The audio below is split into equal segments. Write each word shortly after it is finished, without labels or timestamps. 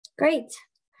Great.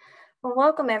 Well,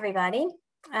 welcome everybody,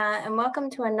 and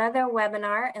welcome to another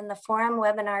webinar in the Forum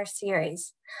webinar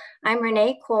series. I'm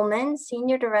Renee Kuhlman,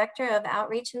 Senior Director of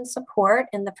Outreach and Support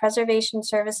in the Preservation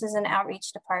Services and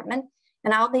Outreach Department,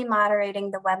 and I'll be moderating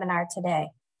the webinar today.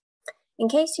 In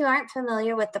case you aren't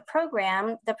familiar with the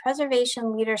program, the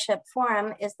Preservation Leadership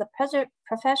Forum is the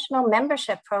professional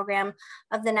membership program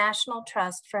of the National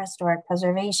Trust for Historic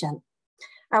Preservation.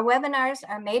 Our webinars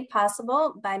are made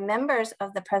possible by members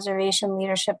of the Preservation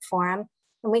Leadership Forum,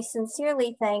 and we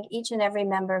sincerely thank each and every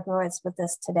member who is with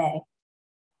us today.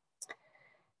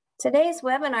 Today's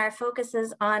webinar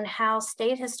focuses on how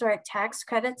state historic tax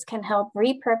credits can help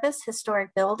repurpose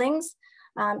historic buildings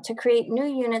to create new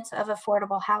units of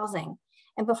affordable housing.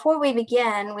 And before we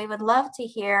begin, we would love to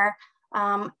hear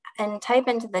and type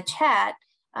into the chat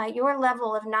your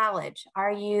level of knowledge.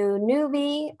 Are you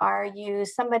newbie? Are you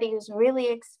somebody who's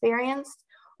really experienced?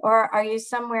 Or are you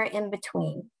somewhere in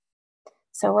between?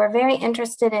 So we're very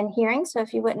interested in hearing. So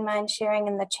if you wouldn't mind sharing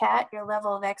in the chat your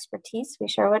level of expertise, we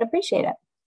sure would appreciate it.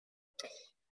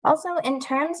 Also, in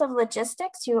terms of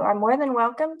logistics, you are more than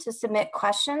welcome to submit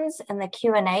questions in the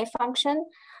Q&A function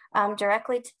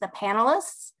directly to the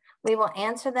panelists. We will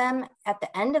answer them at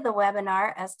the end of the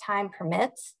webinar as time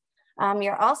permits.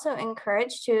 You're also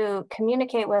encouraged to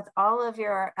communicate with all of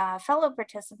your fellow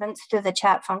participants through the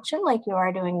chat function like you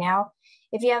are doing now,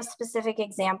 if you have specific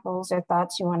examples or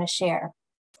thoughts you want to share.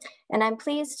 And I'm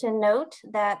pleased to note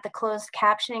that the closed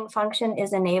captioning function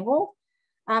is enabled.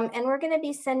 And we're going to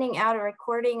be sending out a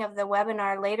recording of the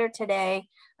webinar later today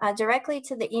directly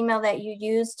to the email that you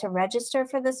used to register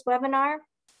for this webinar.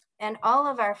 And all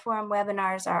of our forum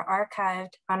webinars are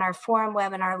archived on our forum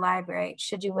webinar library,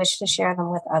 should you wish to share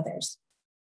them with others.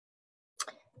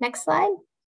 Next slide.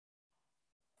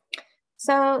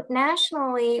 So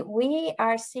nationally, we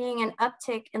are seeing an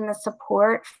uptick in the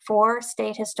support for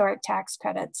state historic tax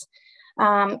credits.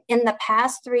 In the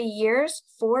past 3 years,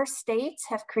 4 states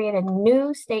have created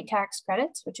new state tax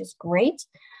credits, which is great,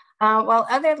 while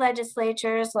other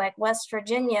legislatures like West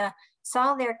Virginia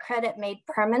saw their credit made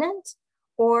permanent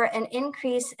or an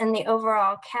increase in the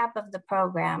overall cap of the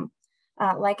program,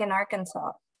 like in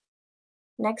Arkansas.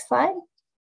 Next slide.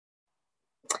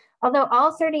 Although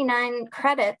all 39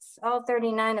 credits, all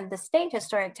 39 of the state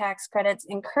historic tax credits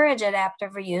encourage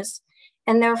adaptive reuse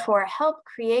and therefore help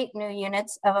create new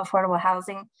units of affordable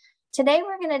housing, today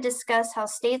we're going to discuss how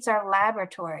states are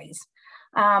laboratories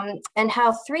and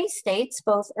how 3 states,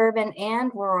 both urban and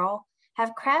rural,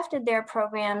 have crafted their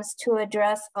programs to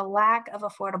address a lack of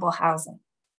affordable housing.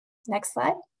 Next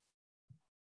slide.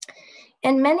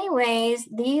 In many ways,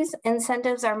 these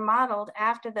incentives are modeled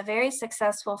after the very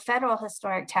successful federal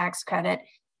historic tax credit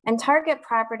and target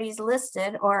properties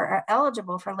listed or are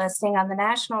eligible for listing on the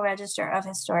National Register of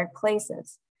Historic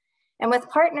Places. And with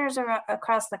partners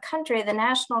across the country, the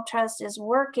National Trust is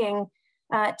working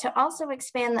to also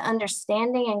expand the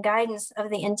understanding and guidance of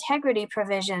the integrity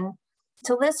provision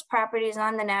to list properties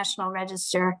on the National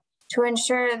Register to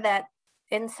ensure that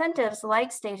incentives like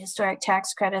state historic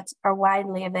tax credits are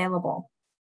widely available.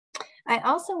 I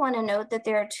also want to note that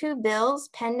there are 2 bills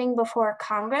pending before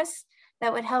Congress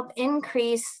that would help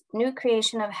increase new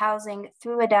creation of housing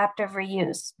through adaptive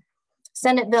reuse.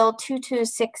 Senate Bill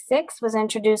 2266 was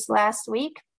introduced last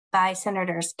week by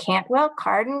Senators Cantwell,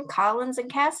 Cardin, Collins,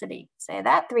 and Cassidy. Say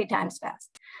that 3 times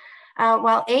fast.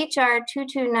 While HR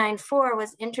 2294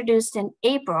 was introduced in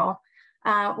April,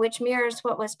 which mirrors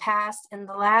what was passed in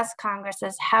the last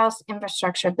Congress's House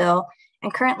Infrastructure Bill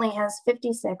and currently has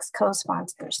 56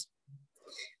 co-sponsors.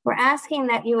 We're asking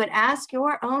that you would ask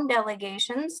your own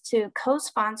delegations to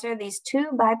co-sponsor these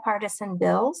 2 bipartisan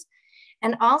bills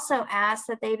and also ask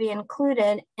that they be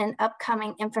included in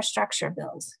upcoming infrastructure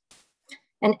bills.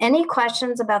 And any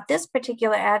questions about this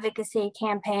particular advocacy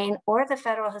campaign or the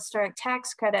federal historic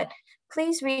tax credit,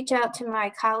 please reach out to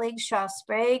my colleagues Shaw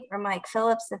Sprague or Mike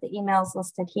Phillips at the emails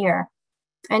listed here.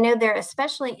 I know they're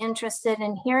especially interested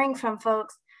in hearing from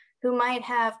folks who might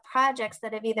have projects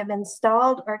that have either been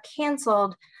stalled or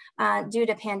canceled due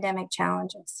to pandemic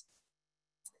challenges.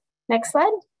 Next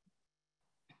slide.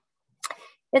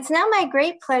 It's now my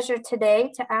great pleasure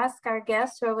today to ask our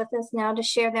guests who are with us now to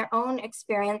share their own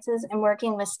experiences in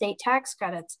working with state tax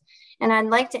credits. And I'd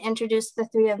like to introduce the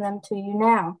 3 of them to you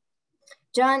now.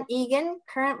 John Egan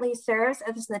currently serves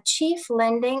as the Chief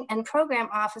Lending and Program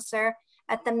Officer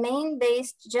at the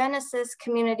Maine-based Genesis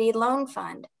Community Loan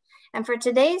Fund. And for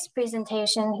today's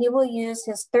presentation, he will use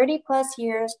his 30+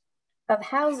 years of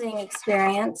housing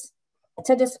experience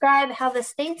to describe how the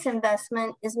state's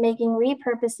investment is making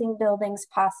repurposing buildings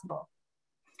possible.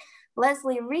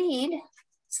 Leslie Reid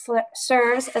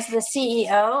serves as the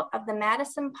CEO of the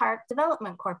Madison Park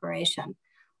Development Corporation,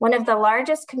 one of the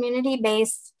largest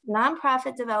community-based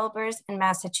nonprofit developers in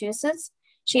Massachusetts.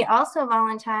 She also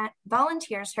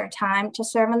volunteers her time to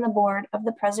serve on the board of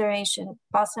the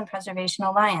Boston Preservation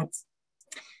Alliance.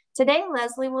 Today,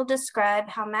 Leslie will describe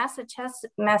how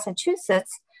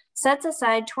Massachusetts sets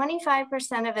aside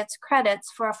 25% of its credits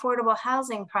for affordable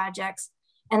housing projects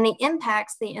and the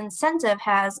impacts the incentive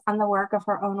has on the work of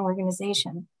her own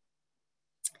organization.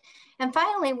 And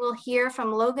finally, we'll hear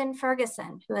from Logan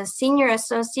Ferguson, who is Senior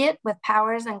Associate with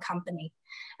Powers & Company.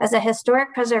 As a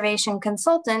historic preservation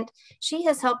consultant, she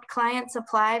has helped clients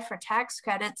apply for tax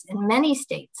credits in many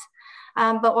states,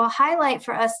 but will highlight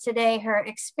for us today her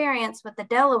experience with the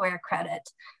Delaware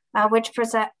credit, which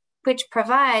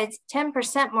provides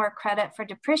 10% more credit for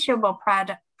depreciable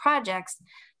projects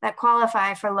that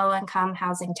qualify for low-income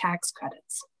housing tax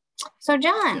credits. So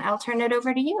John, I'll turn it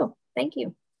over to you. Thank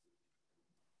you.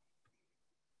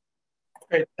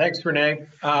 Great, thanks Renee.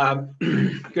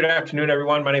 Good afternoon,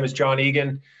 everyone. My name is John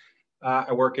Egan.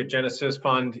 I work at Genesis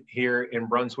Fund here in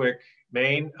Brunswick,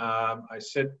 Maine. I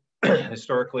sit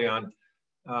historically on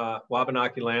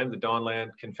Wabanaki land, the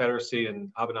Dawnland Confederacy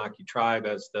and Abenaki tribe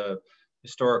as the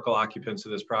historical occupants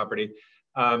of this property.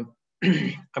 I'm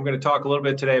going to talk a little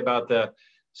bit today about the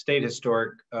state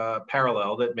historic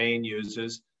parallel that Maine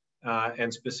uses,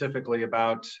 and specifically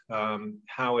about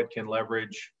how it can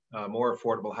leverage more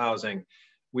affordable housing.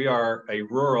 We are a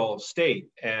rural state,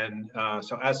 and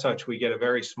so as such, we get a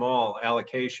very small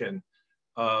allocation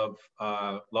of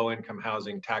low-income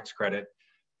housing tax credit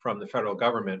from the federal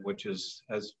government, which is,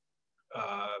 as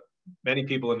many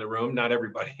people in the room, not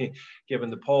everybody, given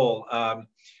the poll,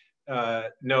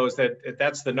 knows that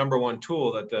that's the #1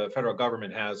 tool that the federal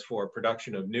government has for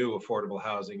production of new affordable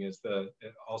housing, is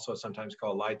also sometimes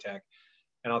called LIHTC.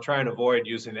 And I'll try and avoid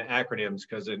using the acronyms,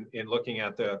 because in looking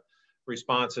at the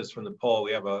responses from the poll,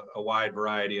 we have a wide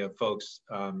variety of folks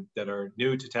that are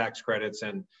new to tax credits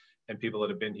and people that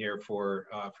have been here for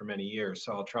many years.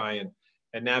 So I'll try and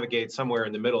navigate somewhere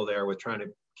in the middle there, with trying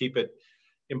to keep it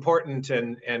important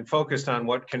and focused on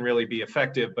what can really be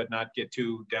effective, but not get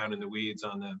too down in the weeds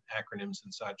on the acronyms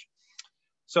and such.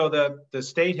 So the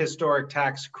state historic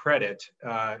tax credit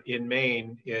in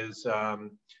Maine is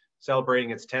celebrating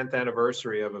its 10th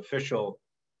anniversary of official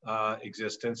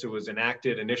existence. It was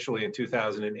enacted initially in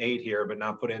 2008 here, but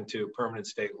not put into permanent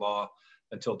state law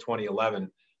until 2011.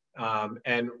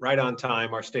 And right on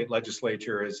time, our state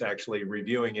legislature is actually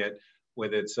reviewing it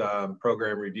with its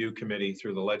program review committee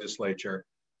through the legislature.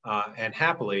 And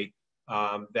happily,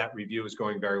 that review is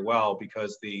going very well,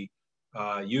 because the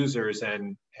users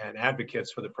and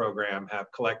advocates for the program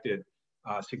have collected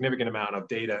a significant amount of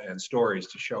data and stories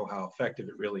to show how effective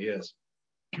it really is.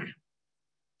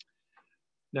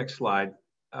 Next slide.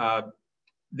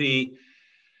 The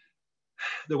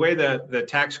way the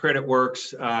tax credit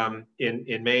works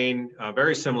in Maine,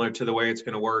 very similar to the way it's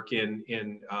going to work in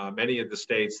many of the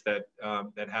states that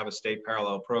have a state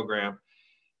parallel program,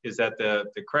 is that the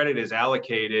credit is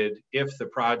allocated if the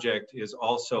project is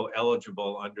also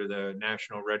eligible under the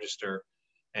National Register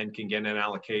and can get an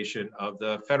allocation of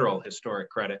the federal historic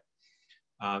credit.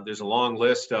 There's a long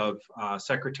list of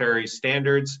secretary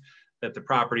standards that the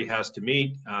property has to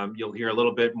meet. You'll hear a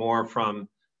little bit more from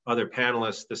other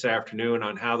panelists this afternoon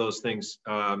on how those things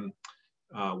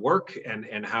work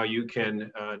and how you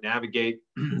can navigate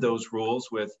those rules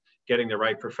with getting the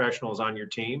right professionals on your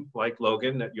team, like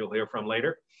Logan, that you'll hear from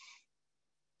later.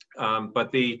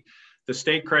 But the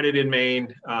state credit in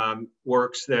Maine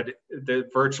works that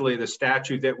virtually the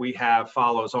statute that we have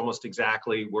follows almost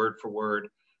exactly word for word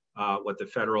what the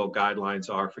federal guidelines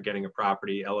are for getting a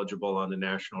property eligible on the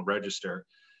National Register.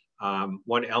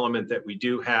 One element that we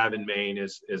do have in Maine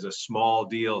is a small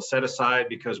deal set aside,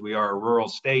 because we are a rural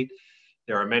state.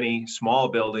 There are many small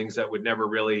buildings that would never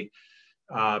really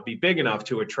be big enough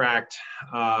to attract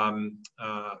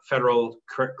federal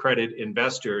credit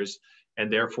investors,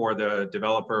 and therefore the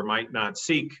developer might not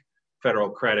seek federal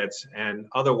credits. And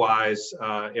otherwise,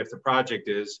 if the project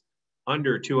is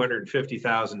under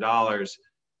 $250,000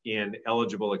 in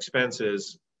eligible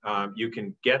expenses, you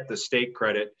can get the state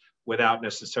credit without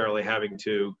necessarily having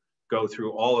to go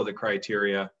through all of the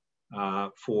criteria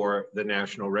for the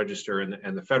National Register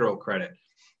and the federal credit.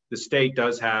 The state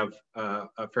does have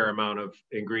a fair amount of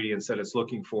ingredients that it's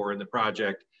looking for in the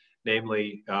project,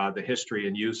 namely the history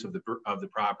and use of the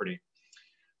property.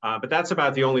 But that's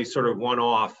about the only sort of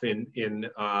one-off in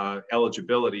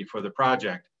eligibility for the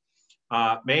project.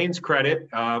 Maine's credit,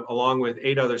 along with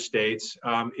 8 other states,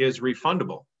 is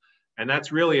refundable. And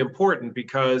that's really important,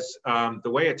 because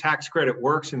the way a tax credit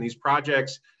works in these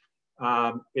projects,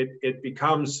 it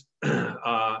becomes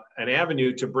an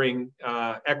avenue to bring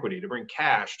equity, to bring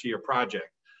cash to your project.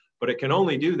 But it can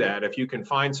only do that if you can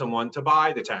find someone to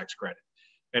buy the tax credit.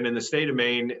 And in the state of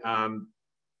Maine,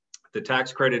 the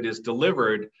tax credit is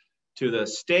delivered to the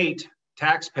state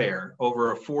taxpayer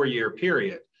over a 4-year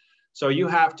period. So you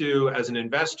have to, as an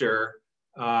investor,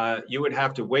 you would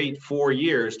have to wait 4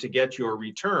 years to get your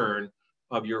return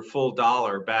of your full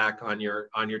dollar back on your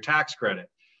tax credit,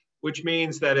 which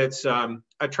means that it's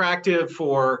attractive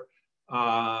for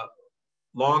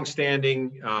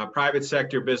long-standing private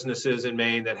sector businesses in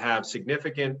Maine that have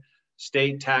significant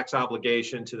state tax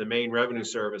obligation to the Maine Revenue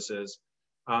Services.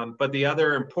 But the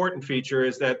other important feature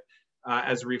is that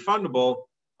as refundable,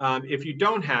 if you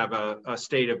don't have a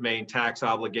state of Maine tax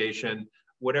obligation,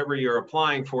 whatever you're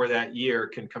applying for that year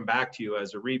can come back to you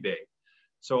as a rebate.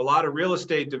 So a lot of real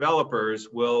estate developers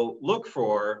will look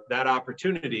for that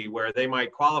opportunity where they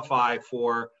might qualify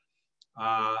for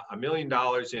 $1 million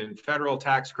in federal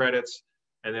tax credits,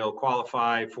 and they'll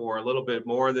qualify for a little bit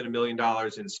more than $1 million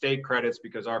in state credits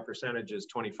because our percentage is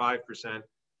 25%,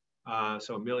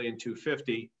 so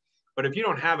 $1,250,000. But if you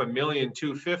don't have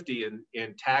 $1,250,000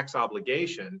 in tax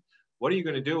obligation, what are you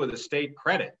going to do with a state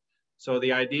credit? So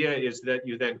the idea is that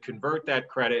you then convert that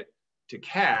credit to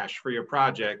cash for your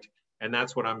project, and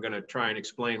that's what I'm going to try and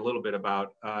explain a little bit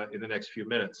about in the next few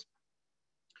minutes.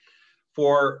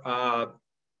 For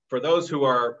those who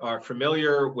are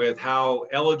familiar with how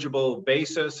eligible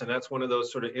basis, and that's one of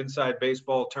those sort of inside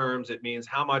baseball terms, it means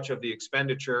how much of the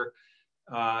expenditure,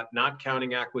 not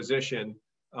counting acquisition,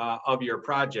 of your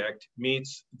project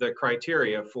meets the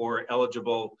criteria for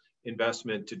eligible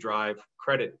investment to drive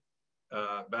credit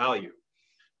value.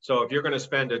 So if you're going to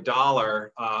spend $1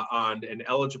 on an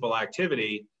eligible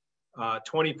activity,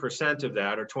 20% of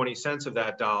that, or 20 cents of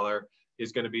that dollar,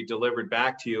 is going to be delivered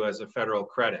back to you as a federal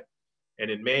credit.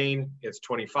 And in Maine, it's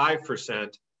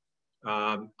 25%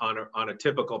 on a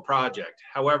typical project.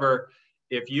 However,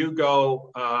 if you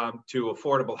go to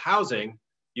affordable housing,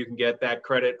 you can get that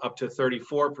credit up to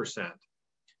 34%.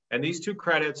 And these two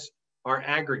credits are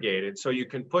aggregated, so you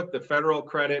can put the federal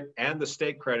credit and the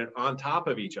state credit on top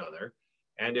of each other.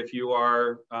 And if you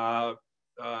are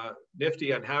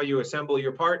nifty on how you assemble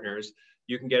your partners,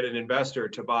 you can get an investor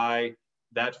to buy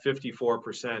that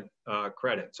 54%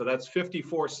 credit. So that's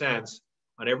 54 cents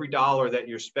on every dollar that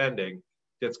you're spending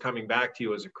that's coming back to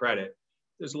you as a credit.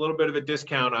 There's a little bit of a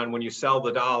discount on when you sell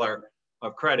the dollar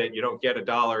of credit. You don't get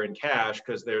 $1 in cash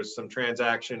because there's some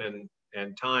transaction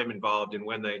and time involved in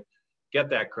when they get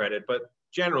that credit. But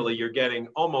generally, you're getting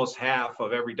almost half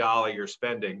of every dollar you're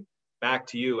spending back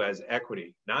to you as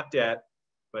equity, not debt,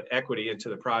 but equity into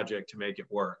the project to make it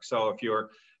work. So if you're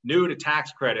new to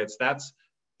tax credits, that's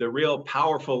the real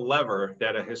powerful lever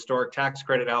that a historic tax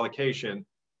credit allocation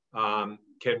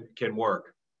can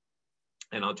work.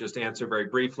 And I'll just answer very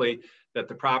briefly that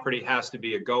the property has to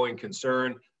be a going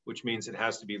concern, which means it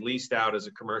has to be leased out as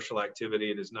a commercial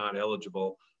activity. It is not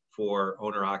eligible for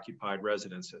owner-occupied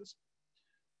residences.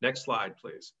 Next slide,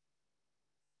 please.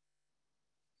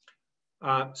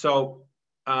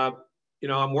 You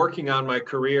know, I'm working on my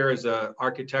career as an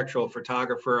architectural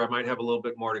photographer. I might have a little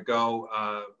bit more to go.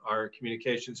 Our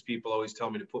communications people always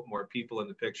tell me to put more people in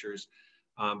the pictures,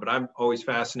 but I'm always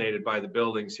fascinated by the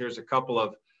buildings. Here's a couple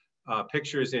of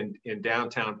pictures in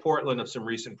downtown Portland of some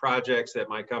recent projects that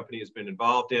my company has been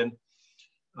involved in.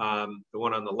 The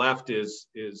one on the left is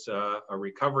a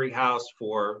recovery house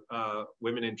for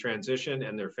women in transition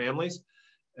and their families.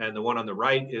 And the one on the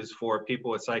right is for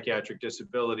people with psychiatric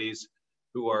disabilities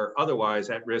who are otherwise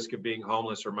at risk of being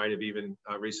homeless or might have even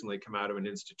recently come out of an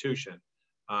institution.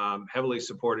 Heavily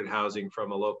supported housing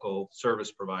from a local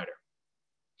service provider.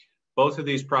 Both of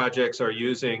these projects are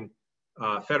using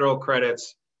federal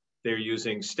credits. They're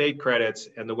using state credits,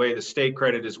 and the way the state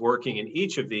credit is working in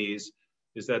each of these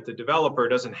is that the developer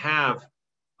doesn't have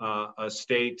a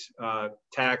state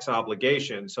tax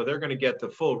obligation, so they're going to get the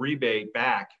full rebate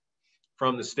back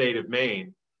from the state of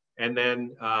Maine. And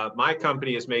then my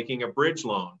company is making a bridge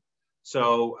loan.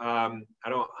 So I'm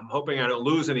hoping I don't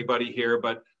lose anybody here,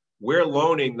 but we're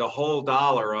loaning the whole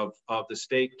dollar of the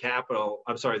state capital,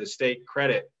 the state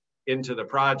credit into the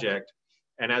project.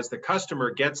 And as the customer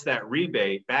gets that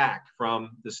rebate back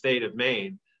from the state of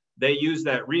Maine, they use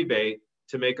that rebate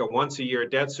to make a once-a-year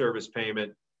debt service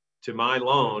payment to my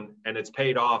loan, and it's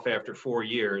paid off after 4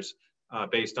 years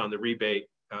based on the rebate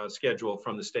schedule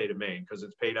from the state of Maine, because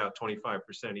it's paid out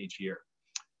 25% each year.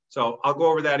 So I'll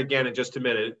go over that again in just a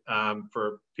minute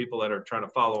for people that are trying to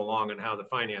follow along on how the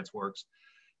finance works.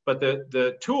 But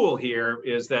the tool here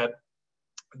is that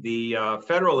the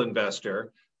federal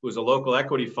investor, who's a local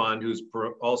equity fund, who's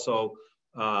also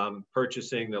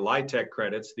purchasing the LIHTC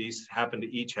credits. These happen to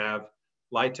each have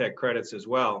LIHTC credits as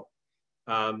well.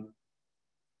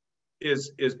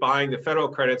 Is buying the federal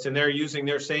credits, and they're using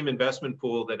their same investment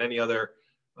pool that any other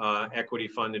equity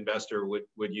fund investor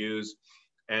would use.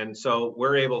 And so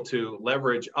we're able to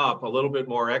leverage up a little bit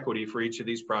more equity for each of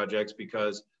these projects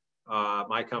because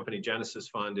my company, Genesis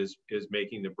Fund, is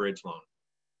making the bridge loan.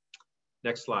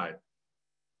 Next slide.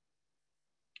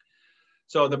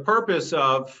 So the purpose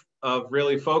of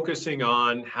really focusing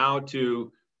on how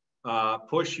to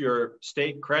push your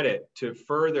state credit to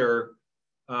further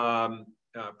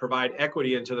provide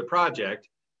equity into the project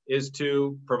is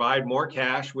to provide more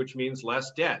cash, which means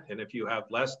less debt. And if you have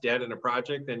less debt in a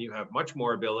project, then you have much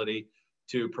more ability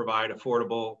to provide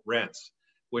affordable rents,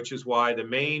 which is why the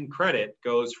Maine credit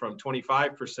goes from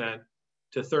 25%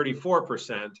 to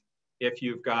 34% if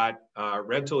you've got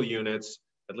rental units.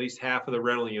 At least half of the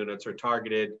rental units are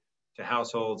targeted to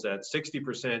households at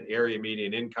 60% area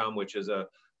median income, which is a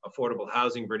affordable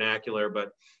housing vernacular.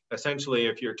 But essentially,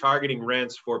 if you're targeting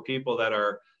rents for people that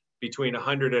are between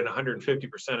 100 and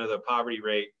 150% of the poverty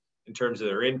rate in terms of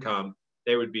their income,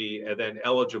 they would be then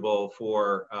eligible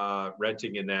for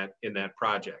renting in that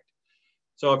project.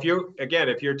 So if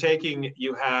you're taking,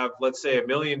 you have, let's say, $1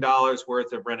 million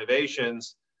worth of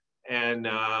renovations, and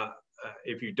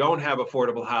if you don't have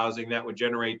affordable housing, that would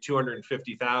generate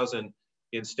 $250,000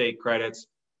 in state credits.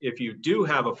 If you do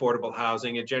have affordable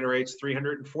housing, it generates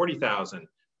 $340,000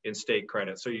 in state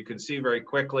credits. So you can see very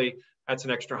quickly that's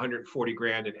an extra 140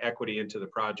 grand in equity into the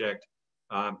project.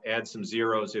 Add some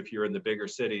zeros if you're in the bigger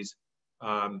cities,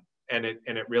 and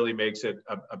it really makes it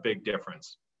a big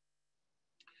difference.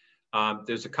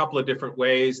 There's a couple of different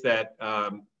ways that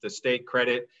the state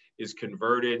credit is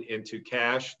converted into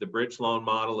cash. The bridge loan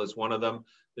model is one of them.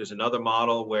 There's another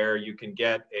model where you can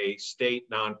get a state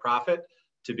nonprofit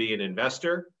to be an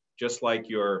investor, just like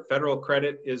your federal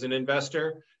credit is an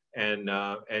investor, and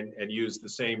use the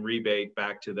same rebate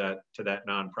back to that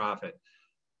nonprofit.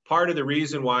 Part of the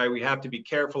reason why we have to be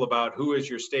careful about who is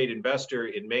your state investor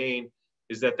in Maine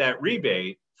is that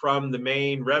rebate from the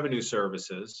Maine Revenue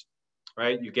Services,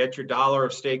 right? You get your dollar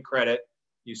of state credit,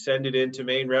 you send it into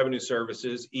Maine Revenue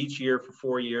Services each year for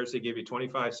 4 years, they give you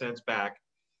 25 cents back.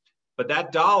 But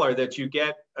that dollar that you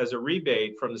get as a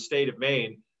rebate from the state of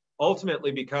Maine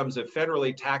ultimately becomes a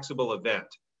federally taxable event.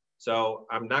 So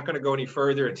I'm not going to go any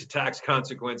further into tax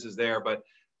consequences there, but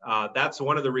that's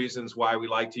one of the reasons why we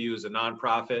like to use a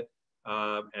nonprofit.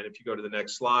 And if you go to the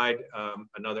next slide,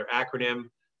 another acronym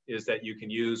is that you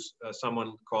can use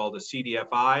someone called a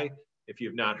CDFI. If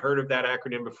you've not heard of that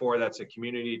acronym before, that's a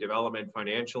Community Development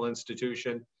Financial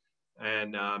Institution.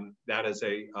 And that is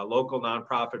a local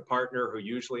nonprofit partner who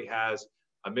usually has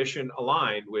a mission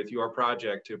aligned with your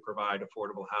project to provide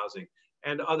affordable housing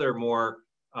and other more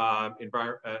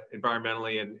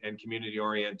environmentally and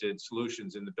community-oriented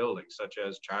solutions in the building, such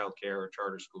as childcare or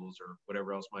charter schools or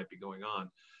whatever else might be going on.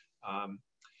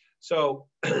 So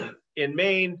in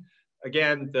Maine,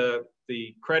 again, the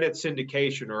credit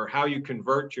syndication, or how you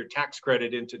convert your tax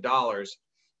credit into dollars,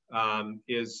 can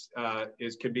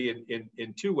be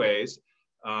in two ways.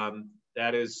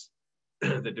 That is,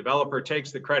 the developer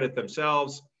takes the credit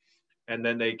themselves, and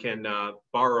then they can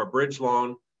borrow a bridge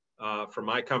loan from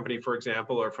my company, for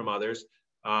example, or from others,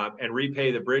 and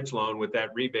repay the bridge loan with that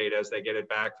rebate as they get it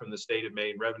back from the state of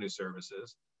Maine Revenue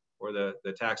Services or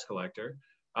the tax collector.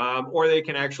 Or they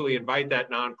can actually invite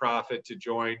that nonprofit to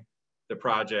join the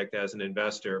project as an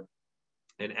investor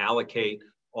and allocate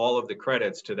all of the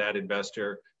credits to that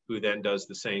investor, who then does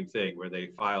the same thing, where they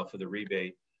file for the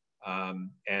rebate and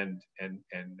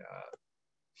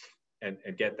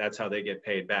get, that's how they get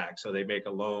paid back. So they make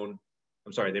a loan,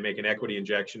 they make an equity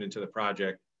injection into the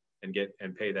project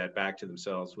and pay that back to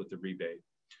themselves with the rebate.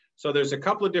 So there's a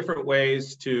couple of different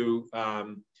ways to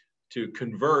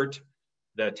convert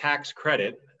the tax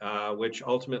credit, which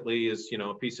ultimately is,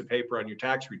 a piece of paper on your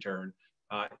tax return,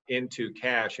 into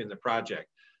cash in the project.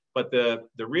 But the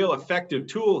real effective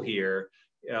tool here,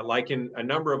 like in a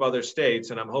number of other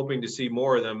states, and I'm hoping to see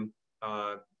more of them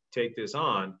take this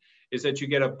on, is that you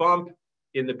get a bump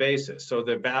in the basis. So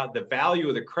the value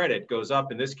of the credit goes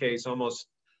up, in this case, almost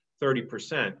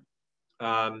 30%,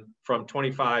 from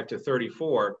 25 to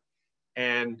 34.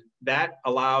 And that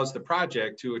allows the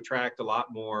project to attract a lot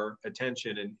more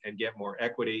attention and get more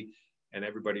equity. And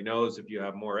everybody knows if you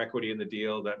have more equity in the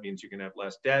deal, that means you can have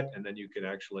less debt, and then you can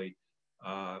actually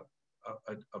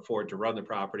afford to run the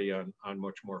property on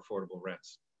much more affordable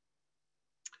rents.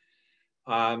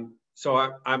 So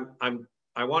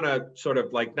I want to sort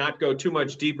of not go too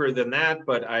much deeper than that,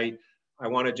 but I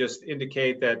want to just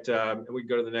indicate that we can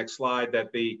go to the next slide,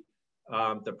 that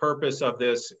The purpose of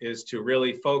this is to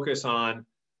really focus on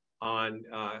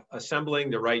assembling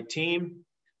the right team.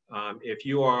 If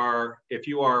you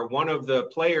are one of the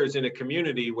players in a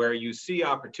community where you see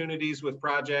opportunities with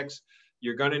projects,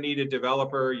 you're going to need a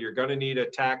developer, you're going to need a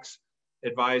tax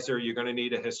advisor, you're going to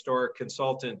need a historic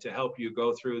consultant to help you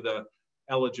go through the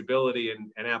eligibility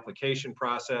and application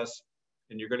process,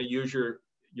 and you're going to use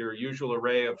your usual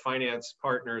array of finance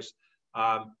partners.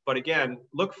 But again,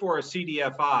 look for a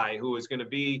CDFI who is going to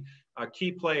be a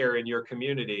key player in your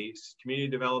community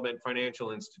development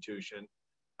financial institution,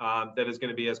 that is going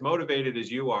to be as motivated as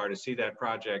you are to see that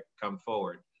project come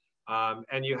forward.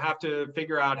 And you have to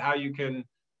figure out how you can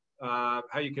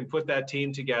put that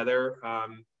team together.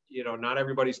 You know, not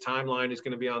everybody's timeline is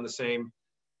going to be on the same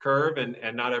curve,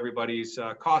 and not everybody's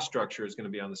cost structure is going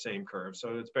to be on the same curve.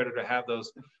 So it's better to have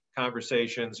those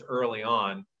conversations early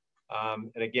on.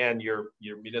 And again, your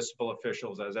municipal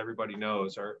officials, as everybody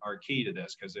knows, are key to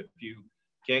this, because if you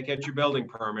can't get your building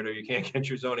permit or you can't get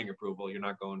your zoning approval, you're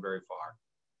not going very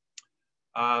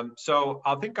far. So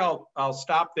I think I'll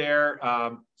stop there,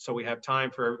 so we have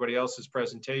time for everybody else's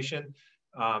presentation.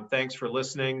 Thanks for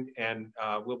listening, and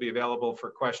we'll be available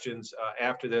for questions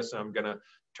after this. I'm going to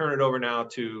turn it over now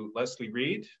to Leslie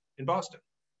Reid in Boston.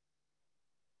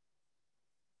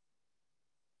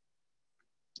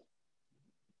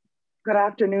 Good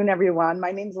afternoon, everyone.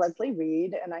 My name is Leslie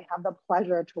Reid, and I have the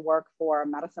pleasure to work for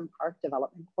Madison Park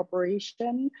Development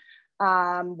Corporation.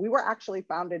 We were actually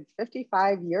founded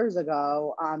 55 years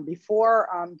ago, before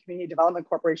community development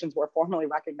corporations were formally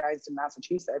recognized in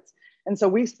Massachusetts. And so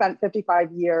we've spent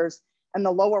 55 years in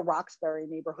the lower Roxbury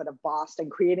neighborhood of Boston,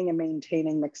 creating and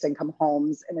maintaining mixed income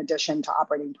homes, in addition to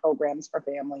operating programs for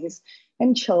families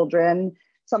and children.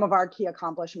 Some of our key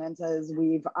accomplishments is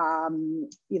we've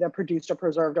either produced or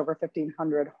preserved over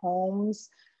 1,500 homes,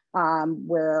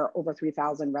 where over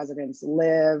 3,000 residents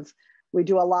live. We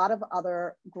do a lot of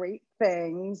other great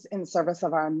things in service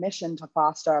of our mission to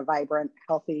foster a vibrant,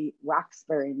 healthy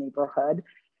Roxbury neighborhood.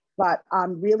 But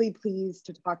I'm really pleased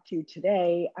to talk to you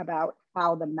today about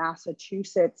how the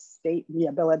Massachusetts State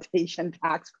Rehabilitation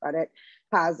Tax Credit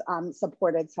has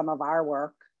supported some of our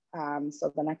work.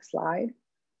 So the next slide.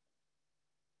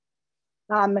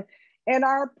 In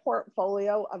our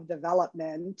portfolio of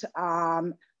development,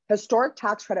 historic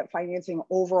tax credit financing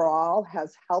overall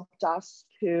has helped us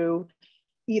to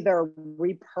either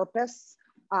repurpose,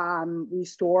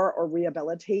 restore, or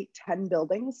rehabilitate 10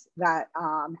 buildings that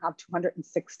have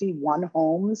 261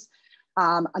 homes,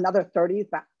 another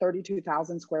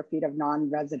 32,000 square feet of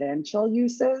non-residential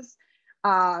uses.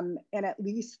 In at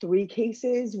least 3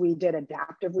 cases, we did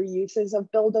adaptive reuses of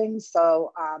buildings.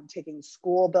 So taking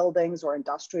school buildings or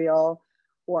industrial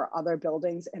or other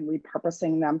buildings and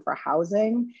repurposing them for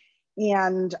housing.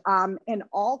 And in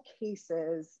all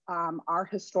cases, our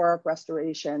historic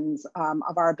restorations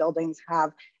of our buildings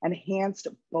have enhanced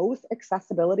both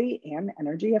accessibility and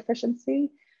energy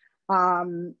efficiency.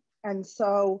 And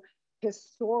so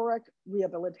historic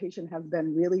rehabilitation has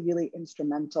been really, really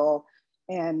instrumental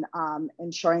in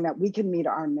ensuring that we can meet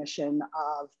our mission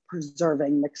of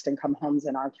preserving mixed income homes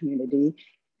in our community.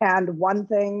 And one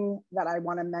thing that I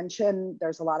want to mention,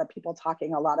 there's a lot of people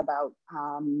talking a lot about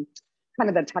kind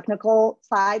of the technical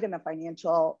side and the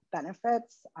financial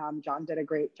benefits. John did a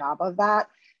great job of that,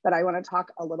 but I want to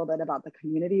talk a little bit about the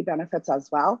community benefits as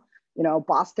well. You know,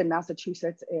 Boston,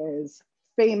 Massachusetts is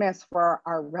famous for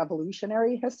our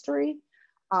revolutionary history.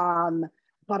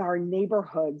 But our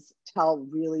neighborhoods tell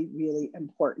really, really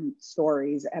important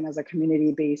stories. And as a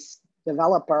community-based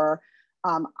developer,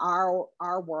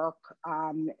 our work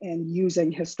in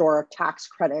using historic tax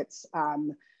credits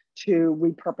to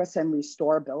repurpose and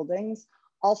restore buildings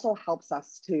also helps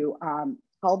us to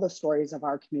tell the stories of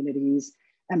our communities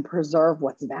and preserve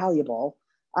what's valuable.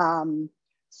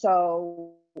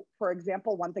 So, for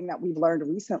example, one thing that we've learned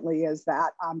recently is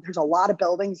that there's a lot of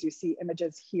buildings. You see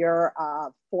images here,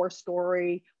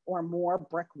 4-story or more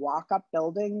brick walk-up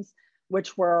buildings,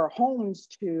 which were homes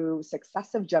to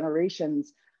successive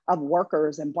generations of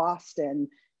workers in Boston,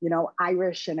 you know,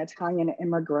 Irish and Italian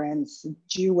immigrants,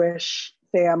 Jewish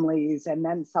families, and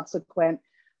then subsequent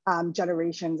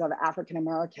generations of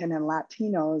African-American and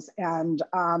Latinos. And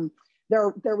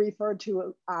they're referred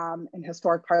to in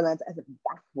historic parlance as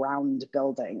background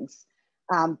buildings.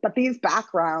 But these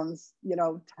backgrounds, you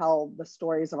know, tell the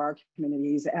stories of our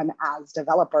communities. And as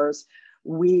developers,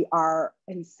 we are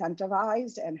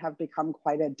incentivized and have become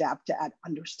quite adept at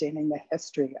understanding the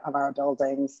history of our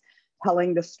buildings,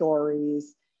 telling the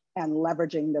stories, and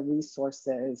leveraging the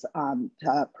resources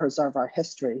to preserve our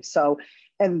history. So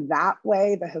in that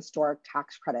way, the historic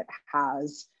tax credit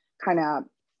has kind of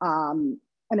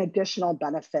an additional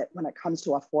benefit when it comes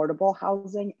to affordable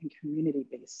housing and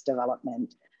community-based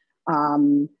development.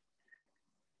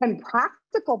 And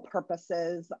practical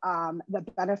purposes, the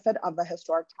benefit of the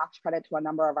historic tax credit to a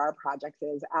number of our projects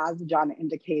is, as John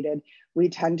indicated, we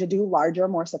tend to do larger,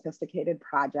 more sophisticated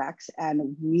projects,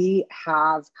 and we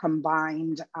have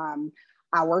combined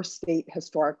our state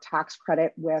historic tax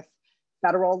credit with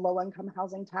federal low-income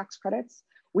housing tax credits.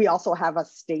 We also have a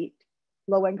state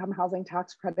low-income housing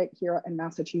tax credit here in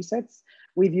Massachusetts.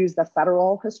 We've used the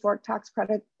federal historic tax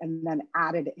credit and then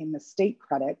added in the state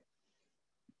credit.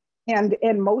 And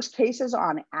in most cases,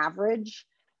 on average,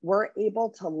 we're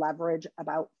able to leverage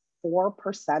about 4%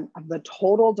 of the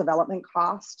total development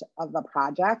cost of the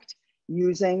project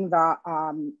using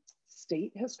the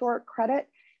state historic credit.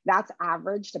 That's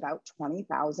averaged about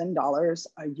 $20,000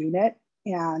 a unit.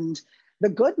 And the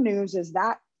good news is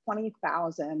that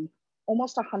 $20,000,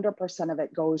 almost 100% of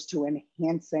it goes to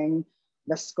enhancing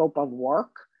the scope of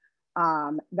work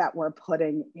that we're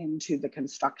putting into the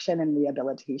construction and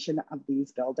rehabilitation of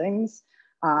these buildings.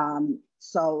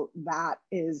 So that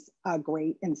is a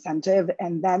great incentive.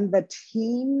 And then the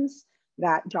teams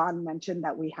that John mentioned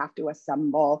that we have to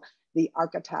assemble, the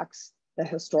architects, the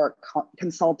historic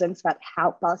consultants that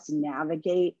help us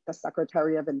navigate the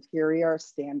Secretary of Interior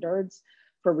standards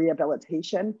for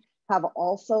rehabilitation, have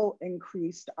also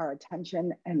increased our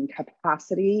attention and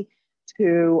capacity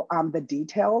to the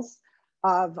details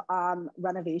of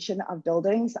renovation of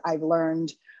buildings. I've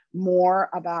learned more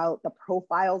about the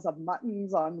profiles of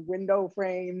muttons on window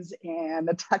frames and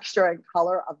the texture and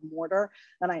color of mortar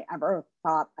than I ever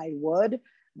thought I would.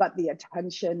 But the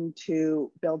attention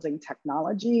to building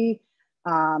technology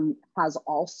has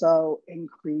also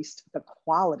increased the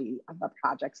quality of the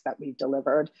projects that we've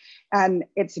delivered. And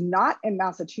it's not in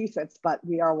Massachusetts, but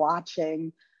we are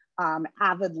watching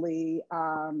avidly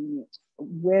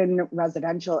when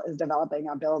residential is developing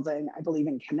a building, I believe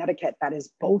in Connecticut, that is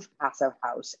both passive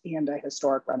house and a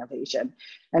historic renovation.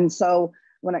 And so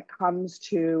when it comes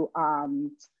to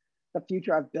the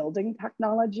future of building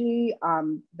technology,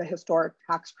 the historic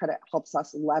tax credit helps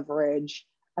us leverage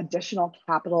additional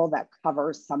capital that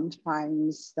covers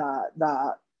sometimes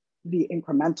the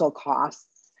incremental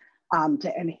costs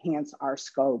to enhance our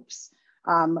scopes.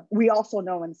 We also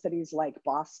know in cities like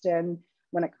Boston,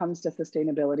 when it comes to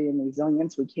sustainability and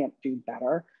resilience, we can't do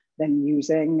better than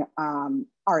using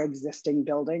our existing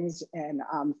buildings in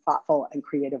thoughtful and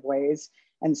creative ways.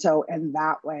 And so in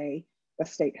that way, the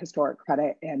state historic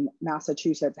credit in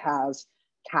Massachusetts has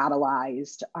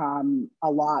catalyzed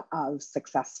a lot of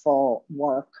successful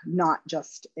work, not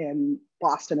just in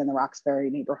Boston and the Roxbury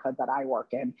neighborhood that I work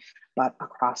in, but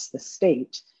across the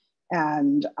state.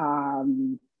 And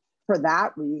for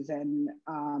that reason,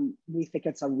 we think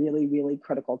it's a really, really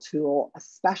critical tool,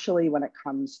 especially when it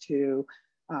comes to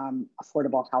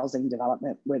affordable housing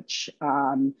development, which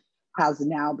has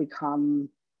now become,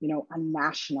 a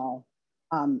national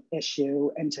issue,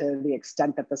 and to the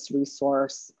extent that this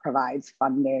resource provides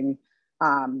funding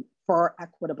for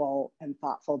equitable and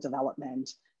thoughtful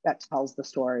development that tells the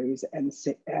stories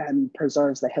and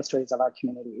preserves the histories of our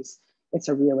communities. It's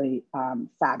a really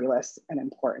fabulous and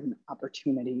important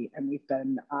opportunity. And we've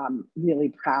been really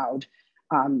proud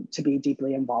to be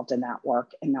deeply involved in that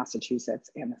work in Massachusetts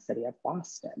and the city of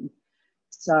Boston.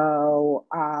 So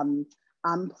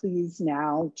I'm pleased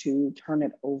now to turn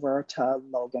it over to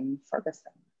Logan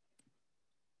Ferguson.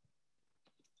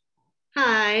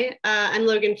 Hi, I'm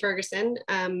Logan Ferguson.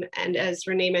 And as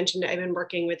Renee mentioned, I've been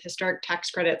working with historic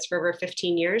tax credits for over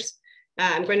 15 years.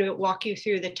 I'm going to walk you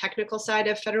through the technical side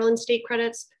of federal and state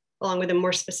credits, along with a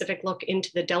more specific look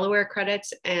into the Delaware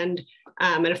credits and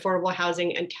an affordable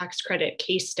housing and tax credit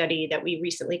case study that we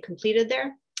recently completed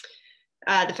there.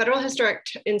 The Federal Historic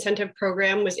Incentive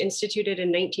Program was instituted in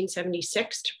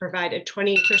 1976 to provide a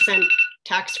 20%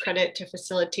 tax credit to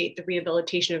facilitate the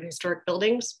rehabilitation of historic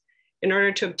buildings. In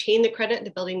order to obtain the credit,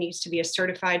 the building needs to be a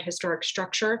certified historic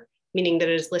structure, meaning that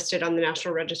it is listed on the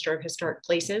National Register of Historic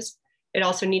Places. It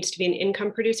also needs to be an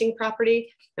income-producing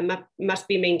property and must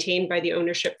be maintained by the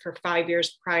ownership for 5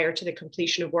 years prior to the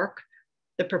completion of work.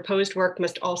 The proposed work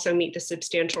must also meet the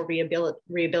substantial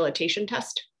rehabilitation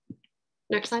test.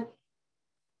 Next slide.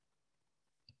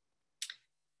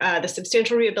 The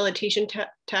substantial rehabilitation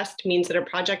test means that a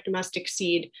project cost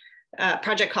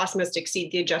must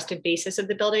exceed the adjusted basis of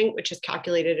the building, which is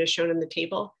calculated as shown in the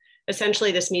table.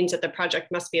 Essentially, this means that the project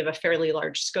must be of a fairly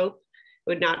large scope. It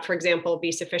would not, for example,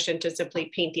 be sufficient to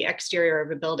simply paint the exterior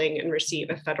of a building and receive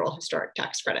a federal historic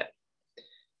tax credit.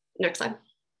 Next slide.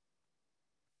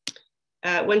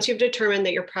 Once you've determined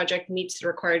that your project meets the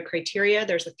required criteria,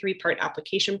 there's a 3-part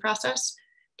application process.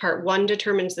 Part 1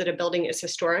 determines that a building is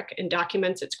historic and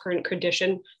documents its current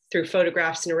condition through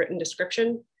photographs and a written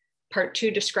description. Part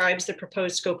 2 describes the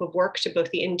proposed scope of work to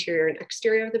both the interior and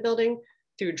exterior of the building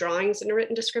through drawings and a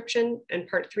written description. And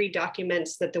Part 3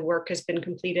 documents that the work has been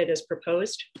completed as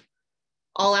proposed.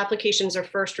 All applications are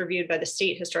first reviewed by the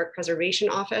State Historic Preservation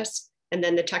Office and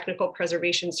then the Technical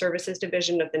Preservation Services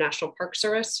Division of the National Park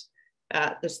Service,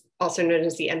 this also known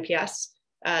as the NPS.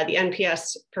 The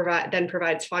NPS then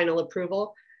provides final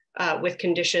approval with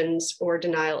conditions or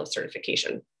denial of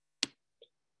certification.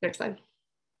 Next slide.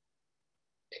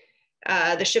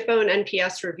 The SHPO and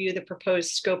NPS review the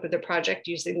proposed scope of the project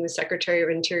using the Secretary of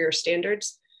Interior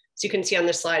standards. So you can see on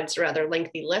this slide, it's a rather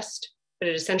lengthy list, but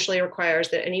it essentially requires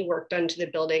that any work done to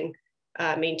the building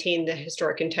maintain the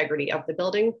historic integrity of the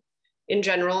building. In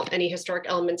general, any historic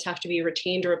elements have to be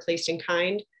retained or replaced in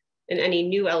kind, and any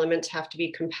new elements have to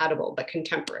be compatible but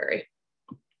contemporary.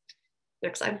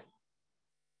 Next slide.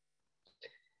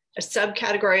 A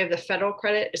subcategory of the federal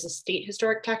credit is a state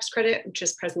historic tax credit, which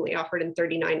is presently offered in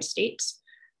 39 states.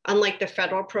 Unlike the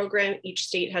federal program, each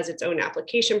state has its own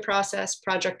application process,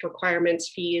 project requirements,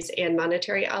 fees, and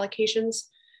monetary allocations.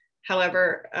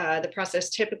 However, the process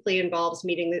typically involves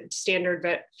meeting the standard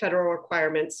federal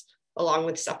requirements along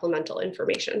with supplemental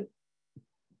information.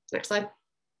 Next slide.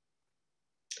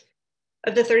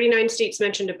 Of the 39 states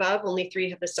mentioned above, only 3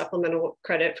 have the supplemental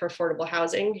credit for affordable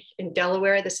housing. In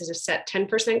Delaware, this is a set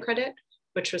 10% credit,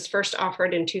 which was first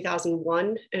offered in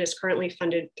 2001 and is currently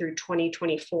funded through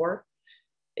 2024.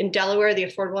 In Delaware, the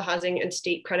affordable housing and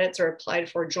state credits are applied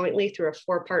for jointly through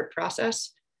a 4-part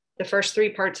process. The first 3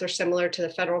 parts are similar to the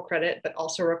federal credit, but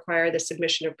also require the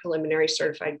submission of preliminary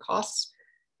certified costs.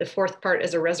 The 4th part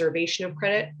is a reservation of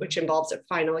credit, which involves a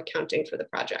final accounting for the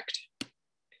project.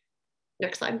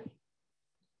 Next slide.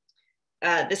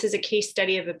 This is a case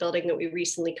study of a building that we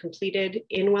recently completed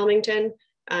in Wilmington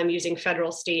using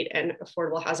federal, state, and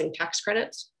affordable housing tax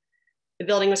credits. The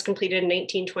building was completed in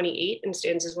 1928 and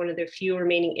stands as one of the few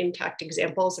remaining intact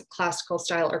examples of classical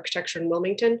style architecture in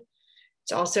Wilmington.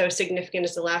 It's also significant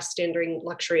as the last standing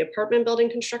luxury apartment building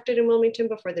constructed in Wilmington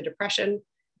before the Depression,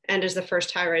 and as the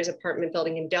first high-rise apartment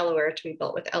building in Delaware to be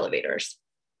built with elevators.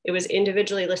 It was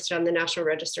individually listed on the National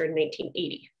Register in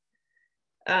 1980.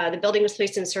 The building was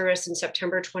placed in service in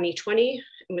September 2020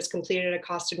 and was completed at a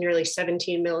cost of nearly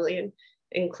 $17 million,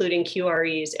 including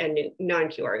QREs and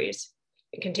non-QREs.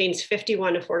 It contains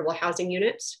 51 affordable housing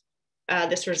units.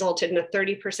 This resulted in a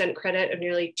 30% credit of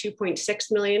nearly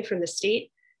 $2.6 million from the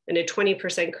state and a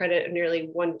 20% credit of nearly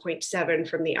 $1.7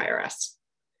 from the IRS.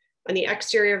 On the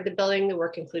exterior of the building, the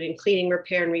work including cleaning,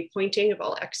 repair, and repointing of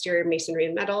all exterior masonry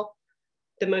and metal.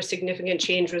 The most significant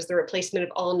change was the replacement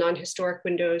of all non-historic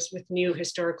windows with new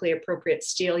historically appropriate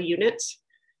steel units.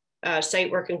 Site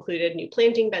work included new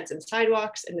planting beds and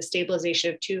sidewalks and the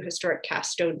stabilization of 2 historic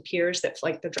cast stone piers that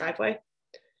flank the driveway.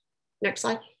 Next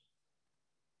slide.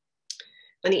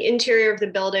 On the interior of the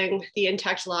building, the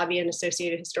intact lobby and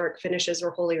associated historic finishes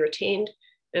were wholly retained,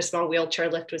 and a small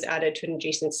wheelchair lift was added to an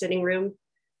adjacent sitting room.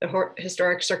 The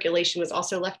historic circulation was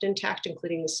also left intact,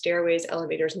 including the stairways,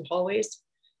 elevators, and hallways.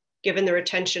 Given the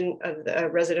retention of the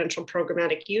residential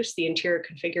programmatic use, the interior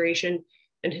configuration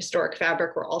and historic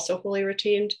fabric were also wholly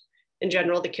retained. In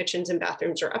general, the kitchens and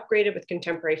bathrooms are upgraded with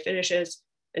contemporary finishes,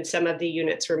 and some of the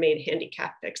units were made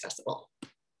handicap accessible.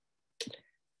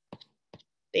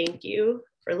 Thank you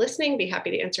for listening. Be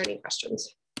happy to answer any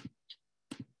questions.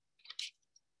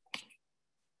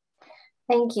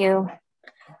 Thank you.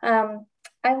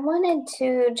 I wanted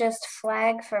to just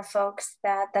flag for folks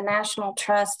that the National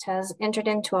Trust has entered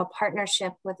into a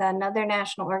partnership with another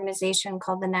national organization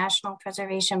called the National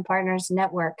Preservation Partners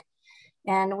Network.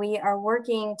 And we are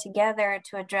working together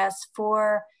to address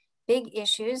 4 big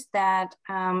issues that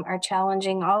are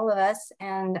challenging all of us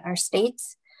and our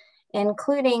states,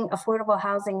 including affordable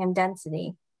housing and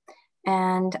density.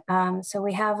 And so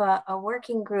we have a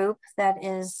working group that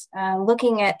is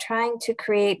looking at trying to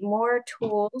create more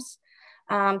tools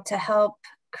to help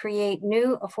create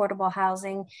new affordable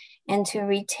housing and to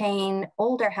retain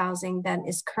older housing that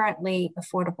is currently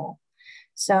affordable.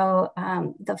 So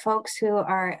the folks who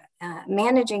are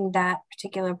managing that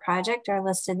particular project are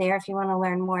listed there if you want to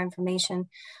learn more information.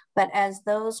 But as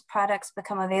those products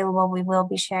become available, we will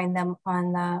be sharing them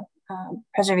on the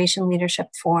Preservation Leadership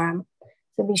Forum.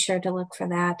 So be sure to look for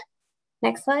that.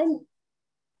 Next slide.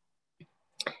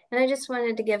 And I just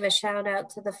wanted to give a shout out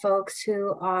to the folks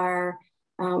who are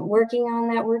working on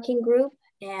that working group.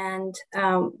 And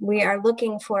we are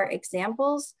looking for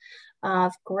examples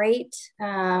of great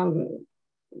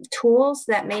tools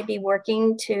that may be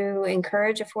working to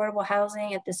encourage affordable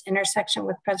housing at this intersection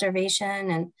with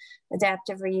preservation and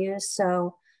adaptive reuse.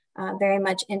 So very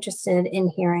much interested in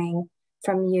hearing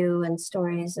from you and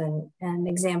stories and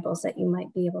examples that you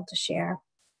might be able to share.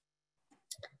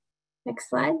 Next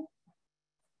slide.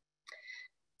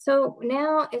 So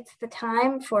now it's the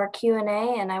time for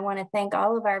Q&A, and I want to thank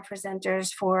all of our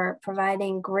presenters for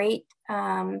providing great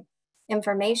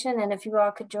information. And if you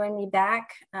all could join me back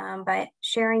by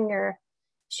sharing your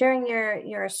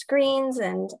screens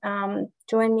and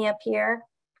join me up here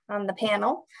on the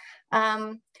panel.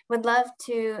 Would love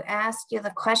to ask you the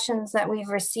questions that we've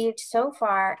received so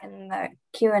far in the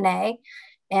Q&A,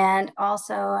 and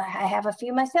also I have a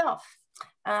few myself.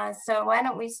 So why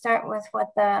don't we start with what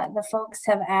the folks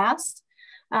have asked.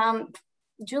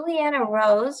 Juliana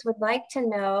Rose would like to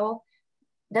know,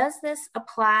 does this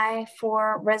apply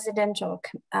for residential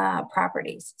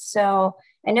properties? So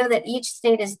I know that each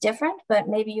state is different, but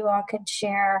maybe you all could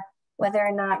share whether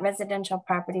or not residential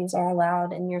properties are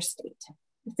allowed in your state,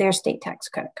 if their state tax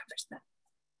credit covers that.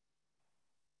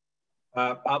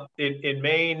 In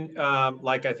Maine,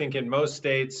 like I think in most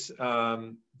states,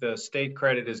 the state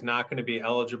credit is not going to be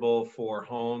eligible for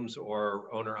homes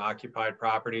or owner-occupied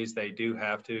properties. They do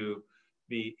have to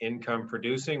be income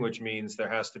producing, which means there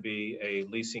has to be a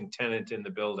leasing tenant in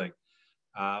the building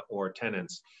or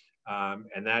tenants.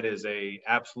 And that is an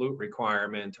absolute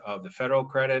requirement of the federal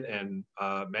credit, and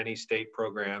many state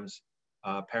programs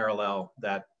parallel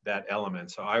that element.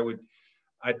 So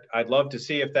I'd love to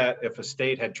see if a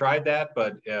state had tried that,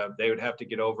 but they would have to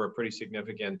get over a pretty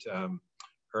significant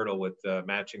hurdle with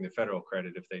matching the federal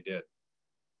credit if they did.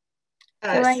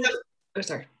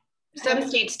 Some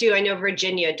states do. I know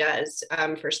Virginia does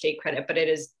for state credit, but it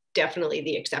is definitely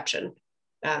the exception.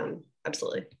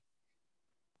 Absolutely.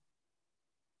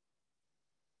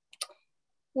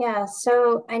 Yeah,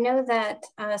 so I know that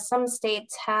some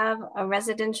states have a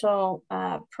residential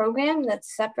program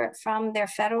that's separate from their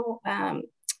federal,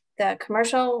 the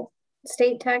commercial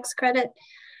state tax credit.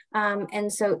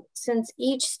 And so since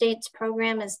each state's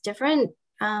program is different,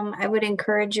 I would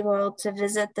encourage you all to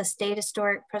visit the State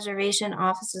Historic Preservation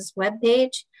Office's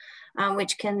webpage,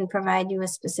 which can provide you with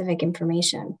specific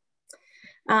information.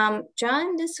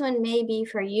 John, this one may be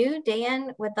for you.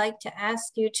 Dan would like to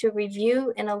ask you to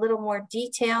review in a little more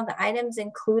detail the items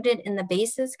included in the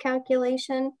basis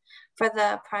calculation for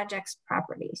the project's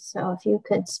property. So if you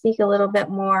could speak a little bit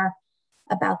more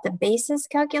about the basis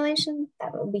calculation,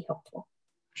 that would be helpful.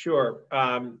 Sure.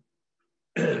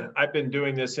 I've been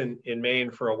doing this in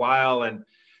Maine for a while, and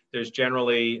there's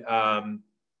generally a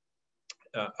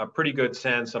pretty good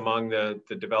sense among the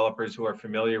developers who are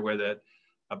familiar with it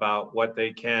about what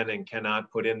they can and cannot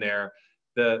put in there.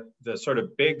 The sort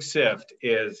of big sift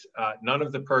is none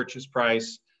of the purchase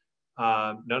price,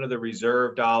 none of the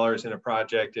reserve dollars in a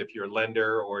project. If your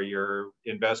lender or your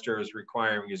investor is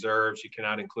requiring reserves, you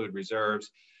cannot include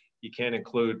reserves. You can't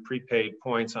include prepaid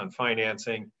points on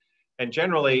financing. And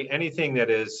generally anything that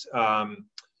is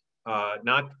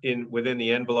not within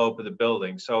the envelope of the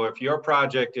building. So if your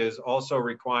project is also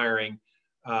requiring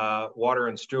water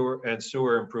and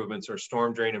sewer improvements or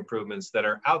storm drain improvements that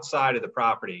are outside of the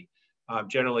property,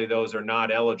 generally those are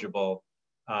not eligible.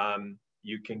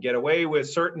 You can get away with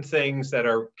certain things that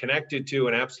are connected to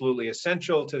and absolutely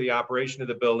essential to the operation of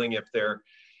the building if they're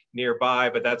nearby,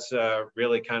 but that's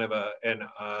really kind of an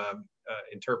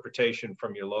interpretation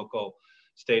from your local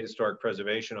State Historic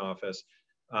Preservation Office.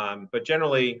 But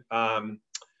generally,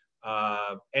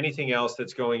 anything else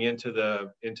that's going into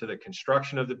the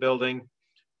construction of the building,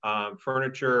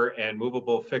 furniture and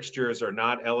movable fixtures are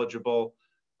not eligible,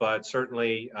 but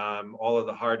certainly all of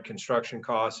the hard construction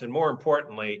costs, and more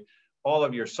importantly, all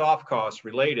of your soft costs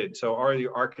related. So are the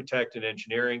architect and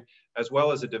engineering, as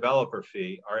well as a developer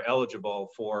fee, are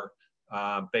eligible for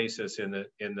basis in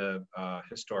the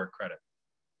historic credit.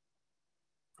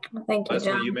 Thank you,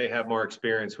 John. Leslie, you may have more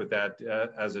experience with that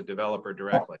as a developer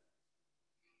directly.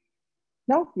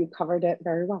 No, you covered it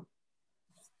very well.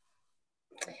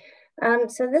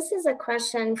 So this is a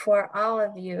question for all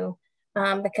of you,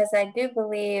 because I do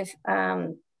believe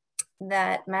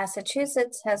that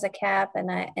Massachusetts has a cap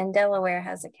and Delaware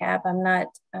has a cap. I'm not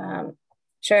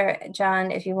sure,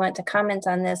 John, if you want to comment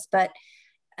on this, but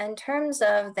in terms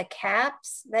of the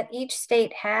caps that each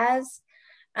state has,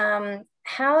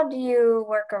 how do you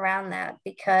work around that?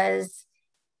 Because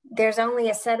there's only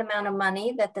a set amount of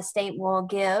money that the state will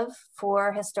give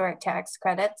for historic tax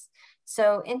credits.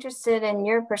 So interested in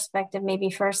your perspective,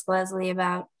 maybe first, Leslie,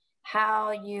 about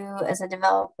how you as a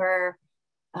developer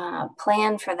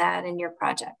plan for that in your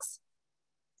projects.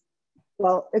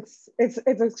 Well, it's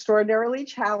extraordinarily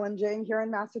challenging. Here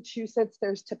in Massachusetts,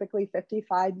 there's typically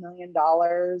 $55 million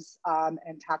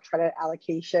in tax credit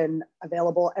allocation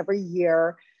available every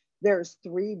year. there's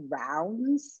 3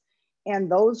 rounds,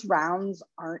 and those rounds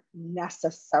aren't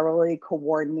necessarily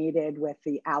coordinated with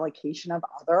the allocation of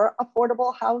other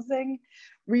affordable housing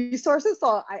resources.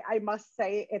 So I must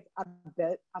say it's a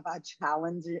bit of a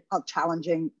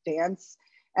challenging dance.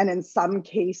 And in some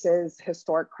cases,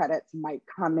 historic credits might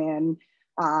come in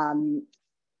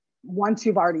once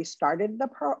you've already started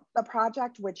the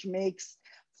project, which makes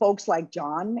folks like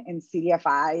John and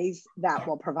CDFIs that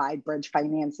will provide bridge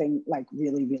financing like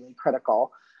really, really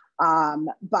critical.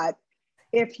 But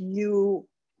if you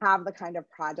have the kind of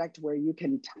project where you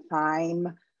can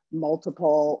time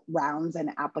multiple rounds and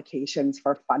applications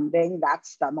for funding,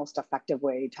 that's the most effective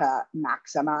way to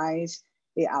maximize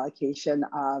the allocation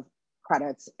of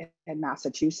credits in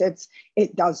Massachusetts.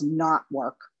 It does not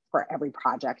work for every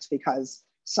project because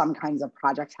some kinds of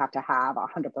projects have to have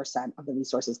 100% of the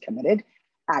resources committed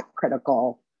at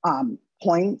critical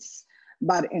points.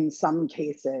 But in some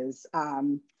cases,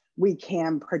 we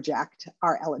can project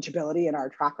our eligibility and our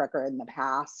track record in the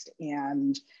past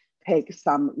and take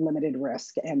some limited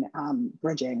risk in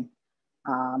bridging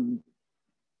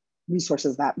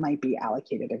resources that might be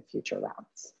allocated in future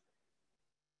rounds.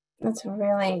 That's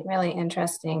really, really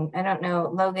interesting. I don't know,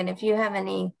 Logan, if you have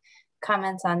any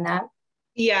comments on that.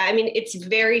 Yeah, I mean, it's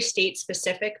very state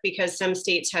specific because some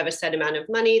states have a set amount of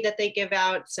money that they give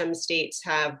out. Some states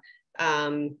have,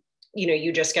 you know,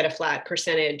 you just get a flat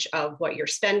percentage of what you're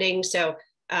spending. So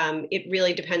it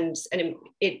really depends. And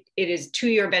it is to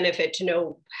your benefit to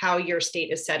know how your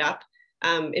state is set up.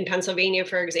 In Pennsylvania,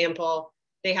 for example,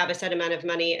 they have a set amount of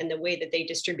money and the way that they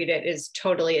distribute it is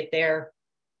totally at their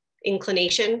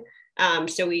inclination.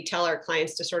 So we tell our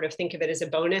clients to sort of think of it as a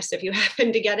bonus if you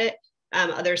happen to get it.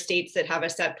 Other states that have a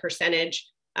set percentage,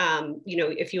 you know,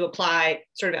 if you apply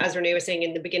sort of as Renee was saying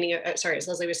in the beginning, as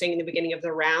Leslie was saying in the beginning of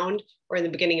the round or in the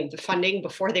beginning of the funding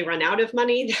before they run out of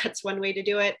money, that's one way to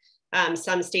do it.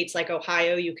 Some states like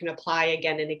Ohio, you can apply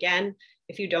again and again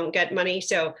if you don't get money.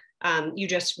 So you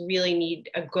just really need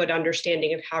a good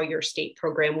understanding of how your state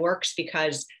program works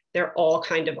because they're all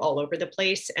kind of all over the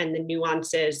place and the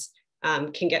nuances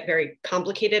can get very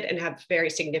complicated and have very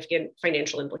significant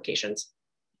financial implications.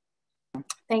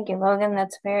 Thank you, Logan.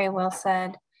 That's very well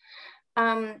said.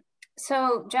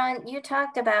 So, John, you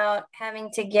talked about having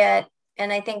to get,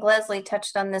 and I think Leslie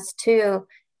touched on this too,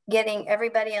 getting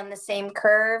everybody on the same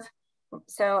curve.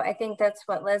 So I think that's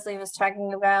what Leslie was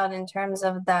talking about in terms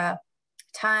of the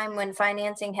time when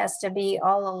financing has to be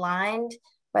all aligned,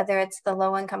 whether it's the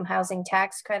low-income housing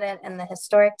tax credit and the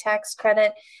historic tax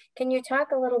credit. Can you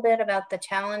talk a little bit about the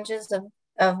challenges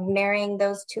of marrying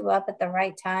those two up at the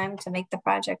right time to make the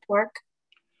project work?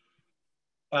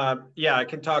 Yeah, I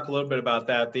can talk a little bit about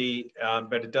that.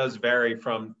 But it does vary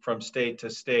from state to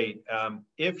state.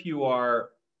 If you are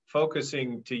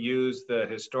focusing to use the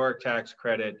historic tax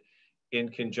credit in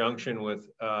conjunction with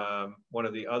one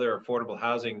of the other affordable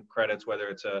housing credits, whether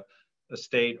it's a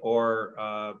state or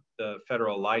the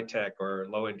federal LIHTC or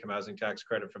low income housing tax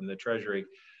credit from the Treasury,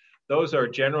 those are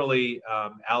generally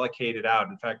allocated out.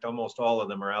 In fact, almost all of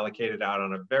them are allocated out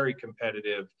on a very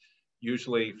competitive,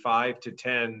 usually 5 to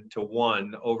 10 to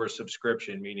 1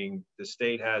 oversubscription, meaning the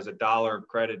state has $1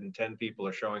 credit and 10 people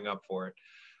are showing up for it.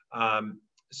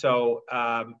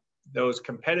 Those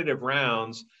competitive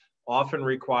rounds often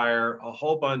require a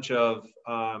whole bunch of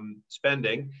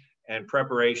spending and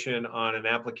preparation on an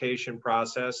application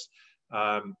process.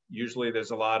 Usually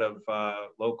there's a lot of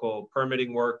local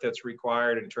permitting work that's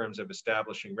required in terms of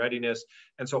establishing readiness.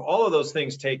 And so all of those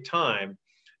things take time.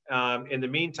 In the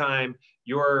meantime,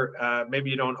 maybe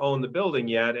you don't own the building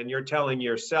yet and you're telling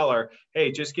your seller,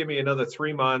 hey, just give me another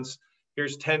 3 months.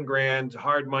 Here's 10 grand,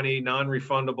 hard money,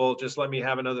 non-refundable. Just let me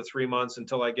have another 3 months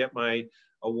until I get my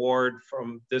award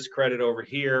from this credit over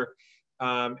here.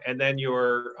 And then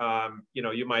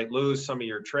you might lose some of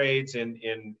your trades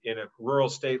in a rural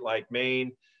state like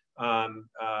Maine.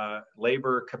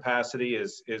 Labor capacity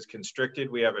is constricted.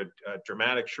 We have a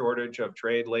dramatic shortage of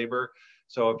trade labor.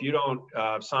 So if you don't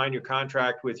sign your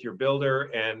contract with your builder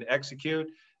and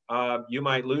execute, you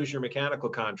might lose your mechanical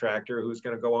contractor who's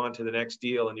going to go on to the next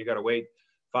deal, and you got to wait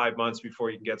 5 months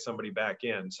before you can get somebody back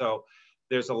in. So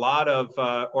there's a lot of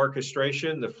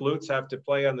orchestration. The flutes have to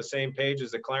play on the same page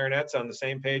as the clarinets, on the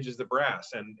same page as the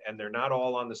brass, and they're not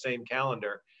all on the same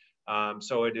calendar.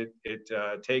 So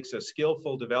it takes a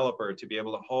skillful developer to be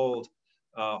able to hold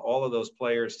all of those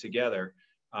players together.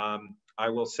 I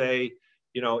will say,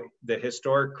 the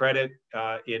historic credit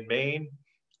in Maine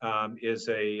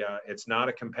it's not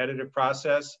a competitive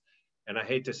process. And I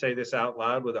hate to say this out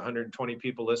loud with 120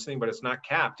 people listening, but it's not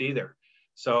capped either.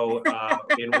 So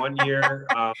in 1 year,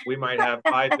 we might have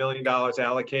 $5 million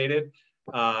allocated.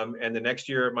 and the next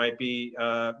year it might be,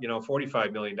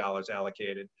 $45 million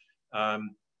allocated.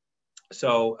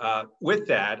 With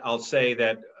that, I'll say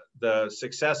that the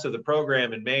success of the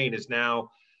program in Maine is now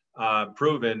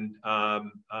proven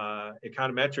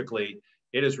econometrically.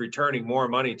 It is returning more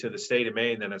money to the state of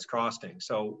Maine than it's costing.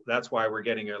 So that's why we're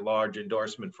getting a large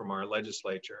endorsement from our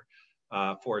legislature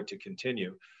for it to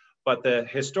continue. But the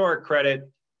historic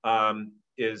credit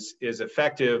is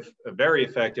effective, very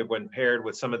effective when paired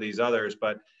with some of these others.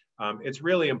 But it's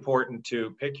really important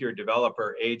to pick your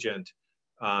developer agent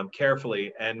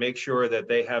carefully and make sure that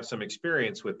they have some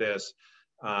experience with this.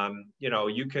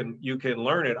 You can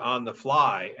learn it on the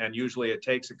fly, and usually it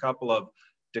takes a couple of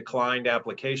declined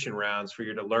application rounds for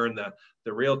you to learn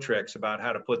the real tricks about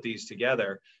how to put these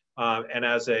together. And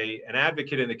as an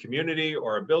advocate in the community,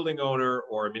 or a building owner,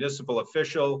 or a municipal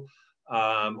official,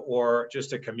 or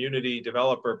just a community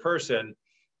developer person,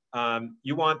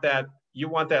 you want that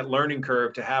learning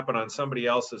curve to happen on somebody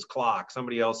else's clock,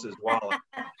 somebody else's wallet.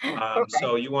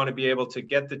 So you want to be able to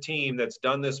get the team that's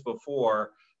done this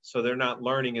before, so they're not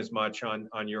learning as much on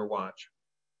your watch.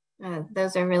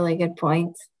 Those are really good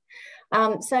points.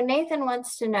 So Nathan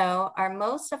wants to know, are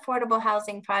most affordable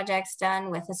housing projects done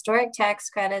with historic tax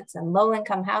credits and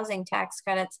low-income housing tax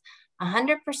credits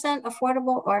 100%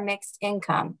 affordable or mixed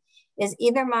income? Is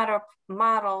either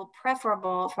model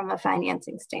preferable from a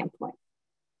financing standpoint?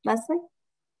 Leslie?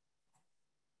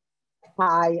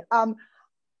 Hi.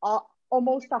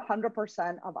 Almost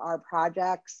 100% of our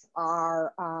projects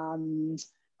are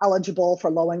eligible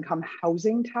for low-income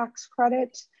housing tax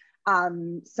credit,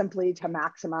 simply to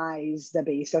maximize the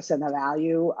basis and the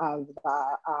value of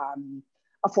the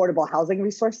affordable housing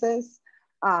resources.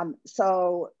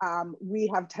 We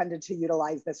have tended to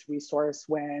utilize this resource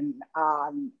when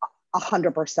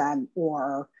 100%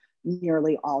 or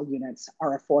nearly all units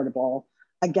are affordable.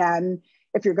 Again,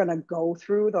 if you're going to go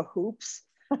through the hoops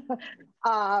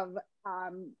of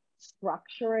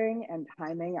structuring and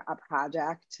timing a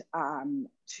project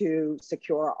to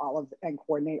secure and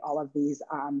coordinate all of these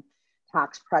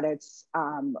tax credits,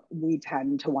 we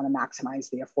tend to want to maximize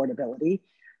the affordability.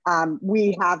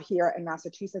 We have here in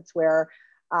Massachusetts where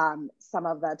some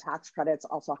of the tax credits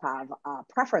also have a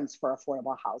preference for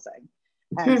affordable housing.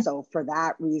 And so for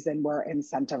that reason, we're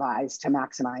incentivized to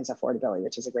maximize affordability,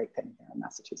 which is a great thing here in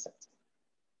Massachusetts.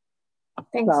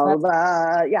 Thanks. So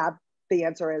the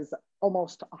answer is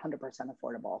almost 100%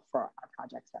 affordable for our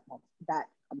projects that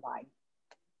combine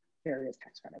various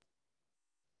tax credits.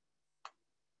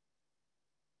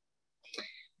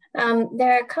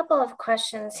 There are a couple of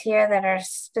questions here that are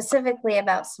specifically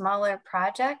about smaller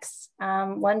projects.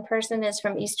 One person is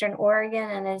from Eastern Oregon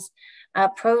and has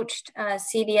approached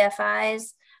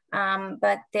CDFIs,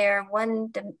 but their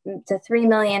 $1 to $3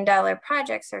 million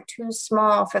projects are too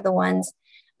small for the ones.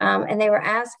 And they were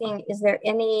asking, is there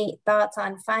any thoughts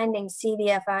on finding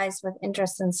CDFIs with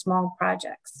interest in small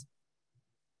projects?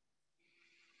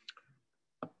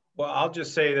 Well, I'll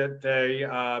just say that they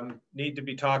need to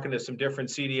be talking to some different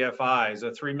CDFIs.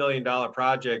 A $3 million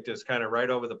project is kind of right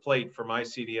over the plate for my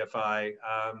CDFI,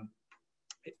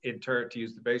 to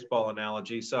use the baseball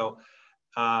analogy. So,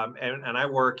 and I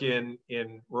work in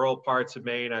rural parts of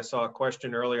Maine. I saw a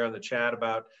question earlier on the chat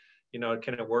about,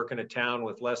 can it work in a town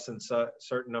with less than a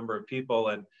certain number of people?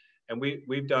 And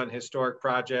we've done historic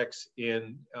projects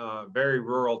in very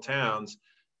rural towns.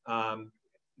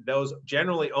 Those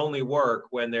generally only work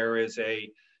when there is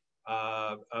a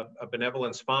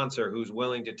benevolent sponsor who's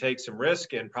willing to take some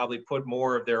risk and probably put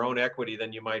more of their own equity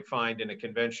than you might find in a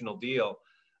conventional deal.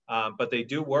 But they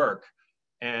do work,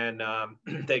 and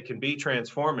they can be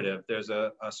transformative. There's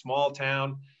a small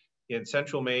town in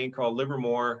central Maine called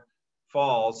Livermore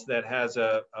Falls that has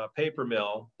a paper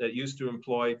mill that used to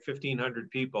employ 1,500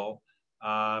 people.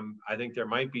 I think there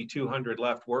might be 200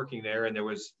 left working there, and there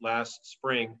was last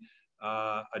spring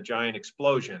a giant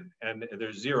explosion, and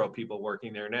there's 0 people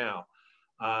working there now.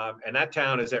 And that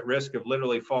town is at risk of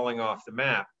literally falling off the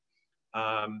map.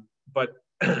 But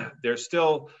there's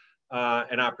still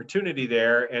an opportunity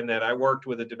there, and that I worked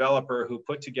with a developer who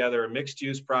put together a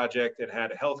mixed-use project that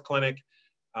had a health clinic,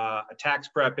 a tax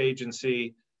prep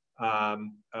agency, a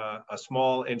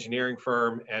small engineering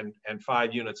firm, and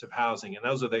 5 units of housing. And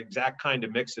those are the exact kind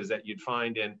of mixes that you'd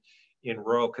find in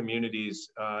rural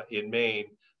communities in Maine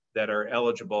that are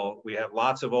eligible. We have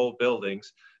lots of old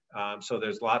buildings, so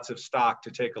there's lots of stock to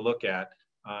take a look at.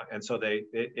 And so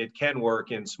it can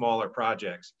work in smaller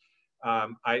projects.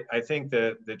 I think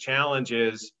the challenge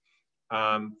is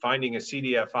finding a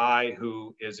CDFI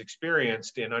who is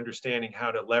experienced in understanding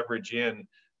how to leverage in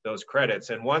those credits.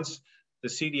 And once the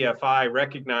CDFI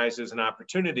recognizes an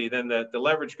opportunity, then the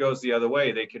leverage goes the other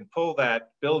way. They can pull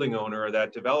that building owner or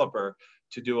that developer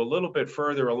to do a little bit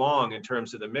further along in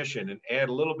terms of the mission and add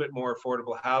a little bit more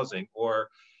affordable housing, or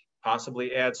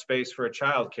possibly add space for a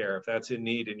childcare if that's in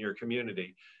need in your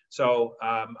community. So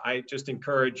I just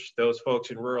encourage those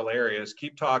folks in rural areas,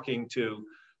 keep talking to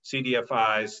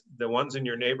CDFIs. The ones in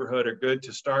your neighborhood are good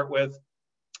to start with,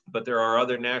 but there are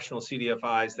other national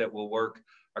CDFIs that will work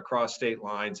across state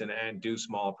lines and do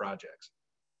small projects.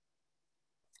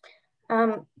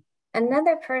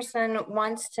 Another person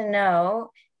wants to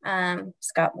know,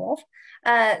 Scott Wolf,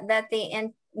 that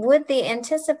would the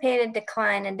anticipated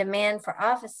decline in demand for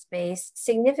office space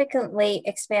significantly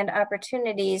expand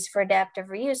opportunities for adaptive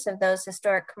reuse of those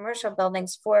historic commercial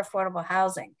buildings for affordable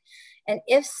housing? And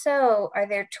if so, are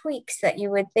there tweaks that you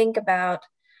would think about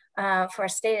for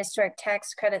state historic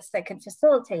tax credits that could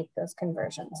facilitate those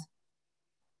conversions?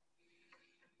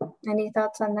 Any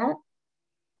thoughts on that?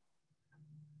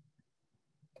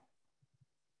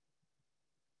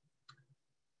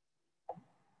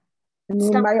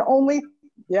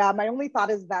 My only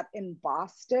thought is that in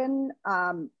Boston,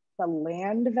 the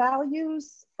land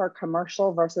values for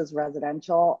commercial versus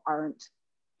residential aren't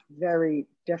very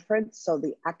different. So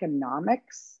the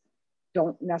economics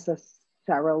don't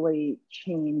necessarily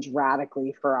change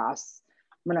radically for us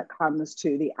when it comes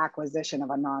to the acquisition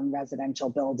of a non-residential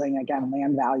building. Again,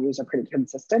 land values are pretty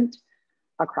consistent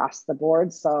across the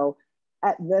board. So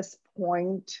at this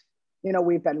point, you know,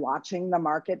 we've been watching the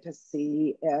market to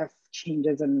see if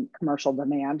changes in commercial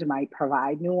demand might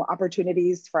provide new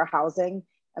opportunities for housing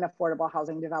and affordable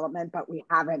housing development, but we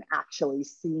haven't actually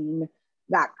seen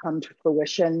that come to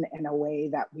fruition in a way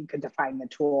that we could define the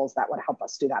tools that would help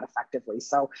us do that effectively.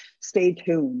 So stay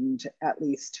tuned, at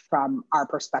least from our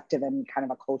perspective in kind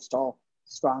of a coastal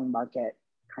strong market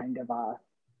kind of a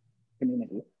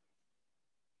community.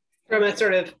 From a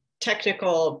sort of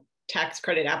technical tax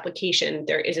credit application,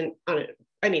 there isn't,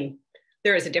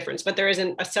 there is a difference, but there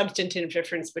isn't a substantive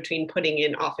difference between putting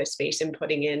in office space and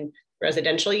putting in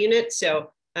residential units.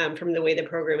 So from the way the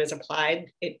program is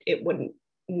applied, it wouldn't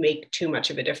make too much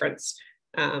of a difference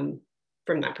from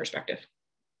that perspective.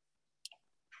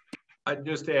 I'd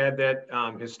just add that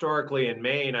historically in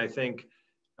Maine, I think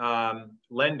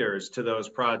lenders to those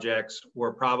projects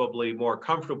were probably more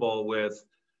comfortable with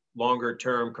longer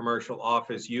term commercial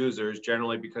office users,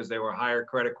 generally because they were higher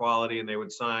credit quality and they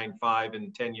would sign 5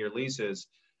 and 10-year leases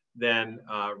than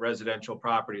residential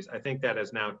properties. I think that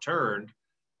has now turned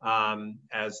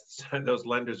as those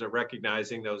lenders are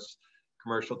recognizing those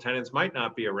commercial tenants might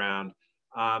not be around.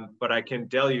 But I can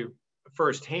tell you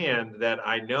firsthand that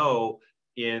I know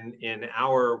in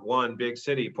our one big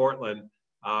city, Portland,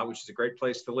 which is a great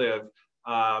place to live,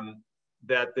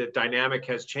 that the dynamic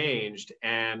has changed,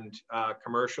 and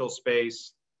commercial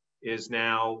space is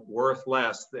now worth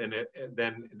less than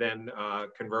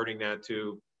converting that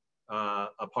to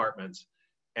apartments.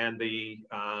 And the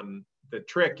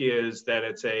trick is that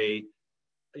it's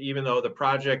even though the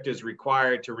project is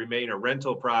required to remain a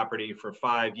rental property for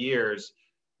 5 years,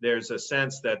 there's a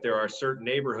sense that there are certain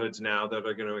neighborhoods now that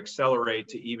are going to accelerate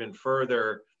to even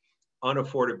further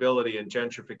unaffordability and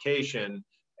gentrification.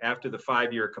 After the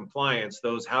 5-year compliance,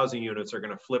 those housing units are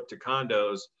going to flip to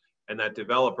condos, and that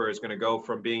developer is going to go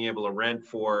from being able to rent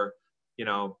for, I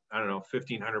don't know,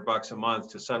 $1,500 a month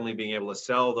to suddenly being able to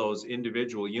sell those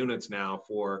individual units now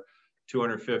for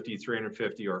 $250,000,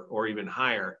 $350,000, or even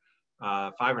higher,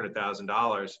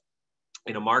 $500,000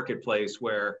 in a marketplace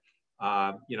where,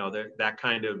 that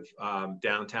kind of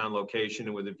downtown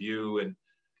location with a view and,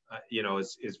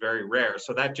 is very rare.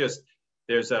 So that just,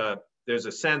 there's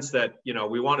a sense that,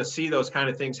 we want to see those kind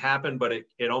of things happen, but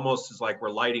it almost is like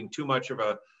we're lighting too much of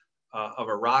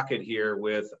a rocket here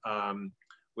with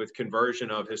conversion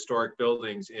of historic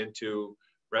buildings into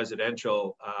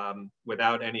residential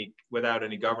without any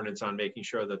governance on making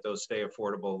sure that those stay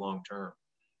affordable long term.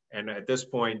 And at this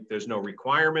point, there's no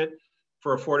requirement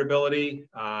for affordability.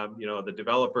 The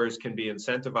developers can be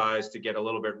incentivized to get a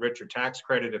little bit richer tax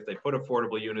credit if they put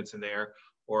affordable units in there,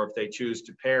 or if they choose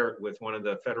to pair it with one of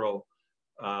the federal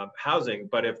housing.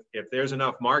 But if there's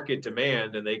enough market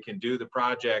demand and they can do the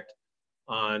project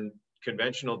on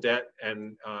conventional debt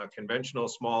and conventional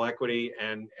small equity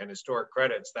and historic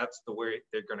credits, that's the way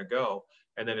they're going to go.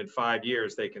 And then in 5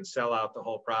 years, they can sell out the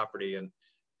whole property, and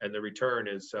the return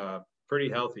is pretty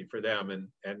healthy for them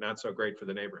and not so great for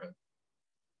the neighborhood.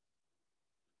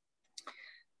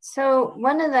 So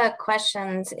one of the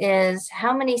questions is,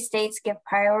 how many states give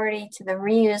priority to the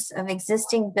reuse of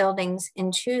existing buildings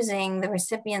in choosing the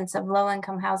recipients of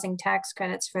low-income housing tax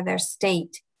credits for their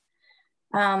state?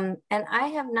 And I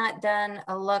have not done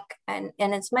a look, and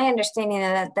it's my understanding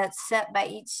that that's set by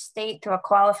each state through a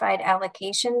qualified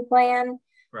allocation plan,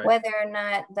 right, whether or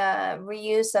not the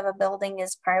reuse of a building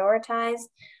is prioritized.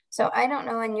 So I don't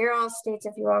know in your all states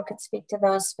if you all could speak to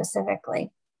those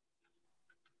specifically.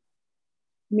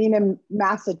 I mean, in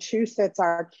Massachusetts,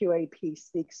 our QAP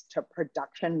speaks to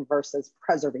production versus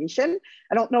preservation.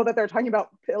 I don't know that they're talking about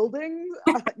buildings,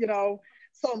 you know,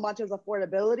 so much as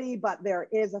affordability, but there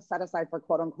is a set aside for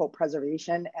quote unquote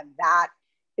preservation. And that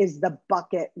is the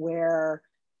bucket where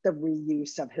the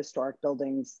reuse of historic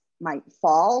buildings might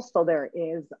fall. So there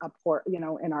is a port, you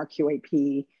know, in our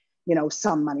QAP, you know,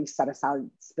 some money set aside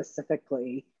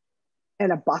specifically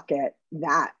in a bucket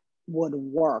that would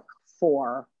work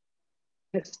for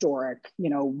historic, you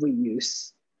know,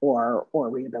 reuse or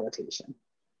rehabilitation.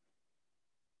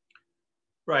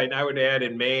 Right, and I would add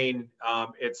in Maine,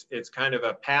 it's kind of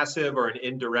a passive or an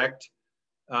indirect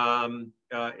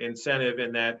incentive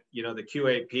in that, you know, the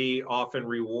QAP often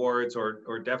rewards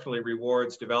or definitely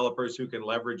rewards developers who can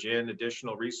leverage in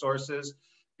additional resources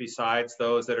besides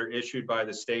those that are issued by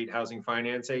the state housing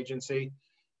finance agency.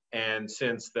 And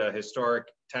since the historic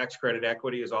tax credit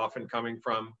equity is often coming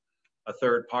from a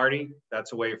third party,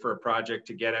 that's a way for a project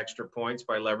to get extra points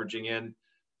by leveraging in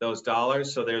those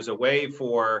dollars. So there's a way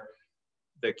for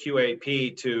the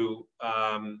QAP to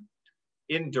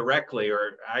indirectly,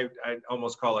 or I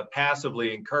almost call it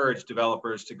passively, encourage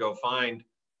developers to go find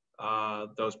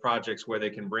those projects where they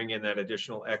can bring in that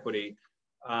additional equity.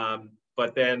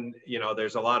 But then, you know,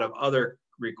 there's a lot of other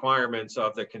requirements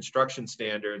of the construction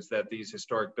standards that these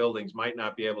historic buildings might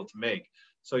not be able to make.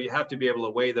 So you have to be able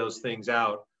to weigh those things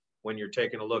out when you're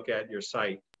taking a look at your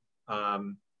site.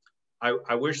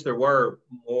 I wish there were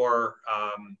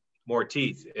more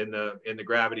teeth in the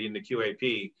gravity in the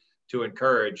QAP to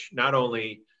encourage not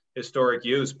only historic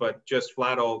use, but just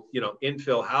flat out, you know,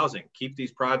 infill housing. Keep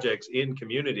these projects in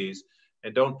communities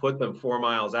and don't put them 4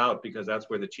 miles out because that's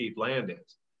where the cheap land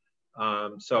is.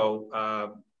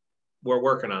 We're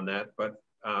working on that, but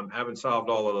haven't solved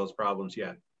all of those problems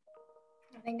yet.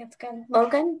 I think it's good.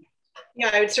 Logan? Yeah,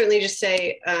 I would certainly just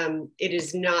say it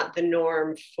is not the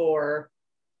norm for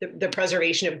the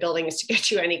preservation of buildings to get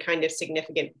you any kind of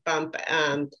significant bump.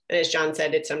 And as John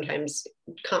said, it sometimes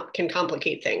can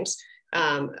complicate things.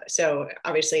 So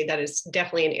obviously that is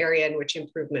definitely an area in which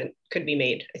improvement could be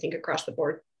made, I think, across the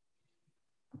board.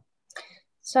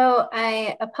 So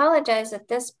I apologize at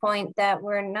this point that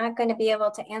we're not going to be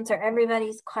able to answer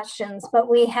everybody's questions, but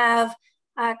we have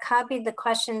copied the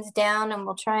questions down, and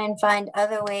we'll try and find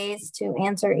other ways to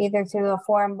answer either through a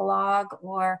forum blog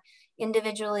or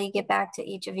individually get back to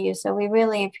each of you. So we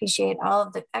really appreciate all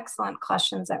of the excellent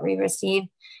questions that we received,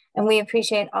 and we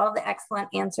appreciate all the excellent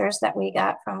answers that we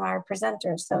got from our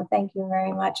presenters. So thank you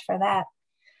very much for that.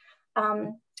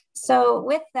 So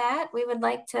with that, we would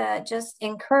like to just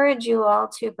encourage you all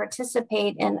to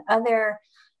participate in other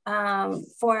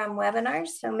forum webinars.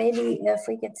 So maybe if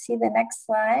we could see the next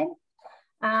slide.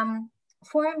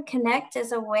 Forum Connect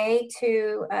is a way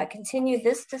to continue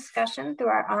this discussion through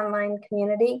our online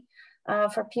community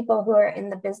for people who are in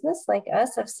the business like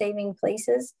us of saving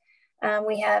places.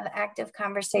 We have active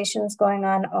conversations going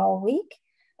on all week,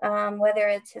 whether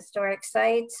it's historic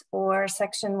sites or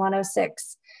Section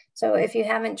 106. So if you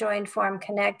haven't joined Forum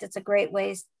Connect, it's a great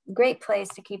place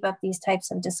to keep up these types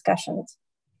of discussions.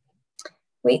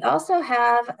 We also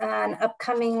have an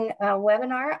upcoming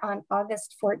webinar on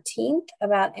August 14th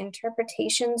about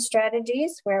interpretation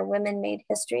strategies where women made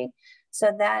history.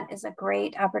 So that is a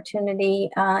great opportunity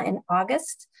in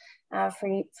August for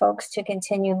you folks to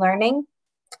continue learning.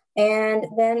 And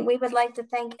then we would like to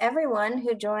thank everyone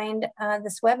who joined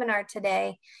this webinar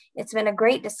today. It's been a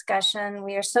great discussion.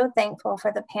 We are so thankful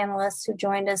for the panelists who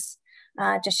joined us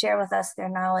to share with us their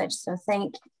knowledge. So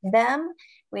thank them.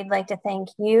 We'd like to thank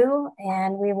you,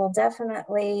 and we will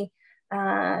definitely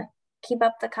keep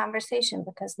up the conversation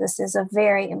because this is a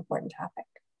very important topic.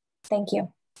 Thank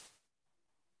you.